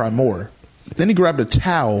son cry more. Then he grabbed a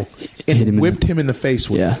towel and whipped him in the face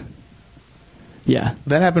with it. Yeah.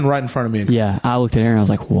 That happened right in front of me. Yeah, I looked at Aaron and I was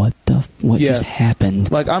like, what just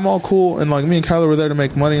happened? I'm all cool, and me and Kyler were there to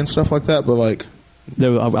make money and stuff like that, but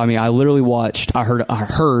I literally watched, I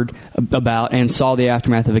heard about and saw the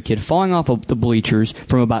aftermath of a kid falling off of the bleachers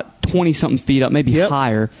from about 20-something feet up, maybe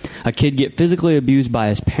higher. A kid get physically abused by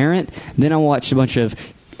his parent. Then I watched a bunch of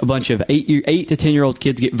 8 to 10-year-old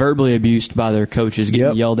kids get verbally abused by their coaches,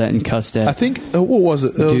 getting yelled at and cussed at. I think, what was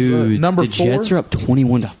it? Dude, number the 4? Jets are up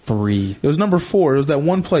 21-3. It was number 4. It was that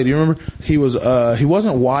one play. Do you remember? He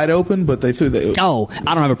wasn't wide open, but they threw the... Oh,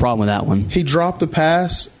 I don't have a problem with that one. He dropped the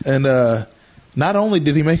pass, and not only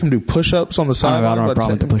did he make him do push-ups on the sideline, I don't have a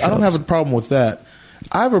problem with the push-ups. I don't have a problem with that.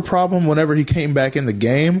 I have a problem whenever he came back in the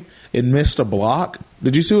game and missed a block.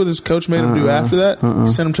 Did you see what his coach made him do after that?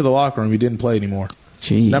 He sent him to the locker room. He didn't play anymore.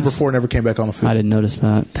 Jeez. Number 4 never came back on the field. I didn't notice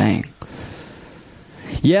that. Dang.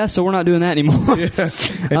 Yeah, so we're not doing that anymore. Yeah.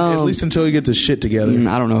 At least until he gets his shit together.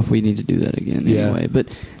 I don't know if we need to do that again anyway. But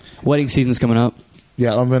wedding season's coming up.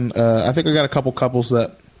 Yeah, I think I got a couple couples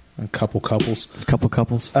that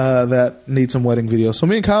need some wedding videos. So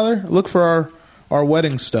me and Kyler look for our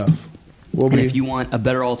wedding stuff. If you want a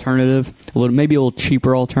better alternative, maybe a little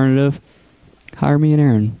cheaper alternative, hire me and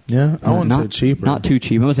Aaron. Yeah, I wouldn't say cheaper. Not too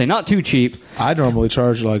cheap. I'm going to say not too cheap. I normally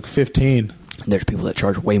charge like $15. There's people that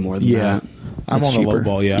charge way more than that. I'm on the low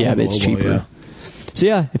ball, Yeah, but it's cheaper. So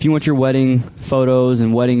yeah, if you want your wedding photos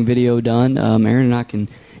and wedding video done, Aaron and I can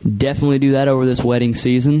definitely do that over this wedding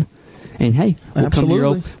season. And hey, we'll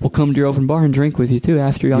come to your open bar and drink with you too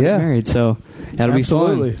after y'all get married. So that'll be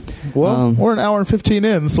fun. Well, we're an hour and 15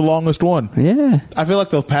 in. It's the longest one. Yeah. I feel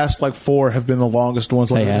like the past 4 have been the longest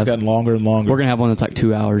ones. It's gotten longer and longer. We're gonna have one that's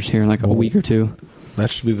 2 hours here in a week or two.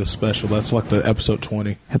 That should be the special. That's the episode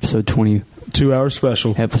 20. Episode 20. 2 hour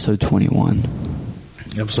special. Episode 21.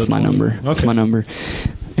 That's my number. Okay. That's my number.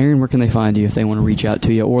 Aaron, where can they find you if they want to reach out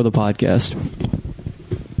to you or the podcast?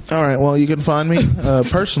 All right. Well, you can find me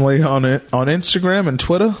personally on Instagram and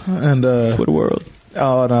Twitter and Twitter world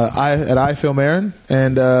at iFilmAaron,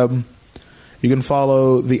 and you can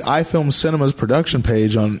follow the iFilm Cinemas production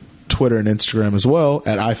page on Twitter and Instagram as well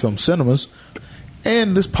at iFilm Cinemas,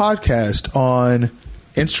 and this podcast on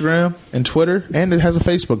Instagram and Twitter, and it has a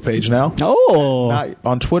Facebook page now. Oh,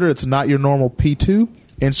 on Twitter it's Not Your Normal P2.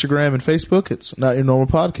 Instagram and Facebook, it's Not Your Normal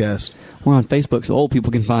Podcast. We're on Facebook, so old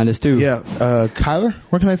people can find us too. Yeah. Kyler,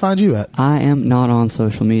 where can they find you at? I am not on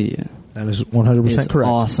social media. That is 100% it's correct.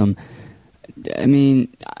 Awesome. I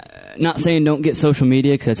mean, not saying don't get social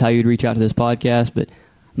media, because that's how you'd reach out to this podcast, but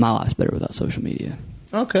my life's better without social media.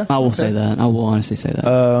 Okay. I will say that. I will honestly say that.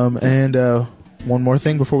 And one more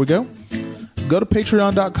thing before we go. Go to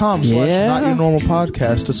patreon.com/Not Your Normal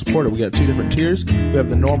Podcast to support it. We got 2 different tiers. We have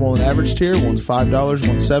the normal and average tier. One's $5,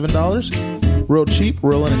 one's $7. Real cheap,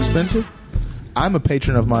 real inexpensive. I'm a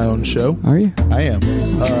patron of my own show. Are you? I am.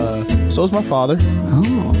 So is my father.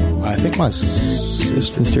 Oh. I think my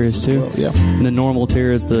sister is too. Well, yeah. And the normal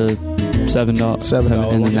tier is the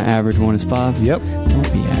 $7. And then the average one is $5. Yep.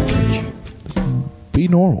 Don't be average. Be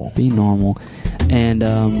normal. Be normal. And,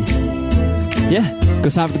 go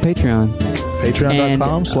sign up for the Patreon.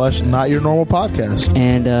 Patreon.com/Not Your Normal Podcast.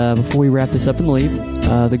 And before we wrap this up and leave,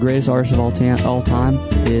 the greatest artist of all time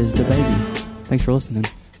is DaBaby. Thanks for listening.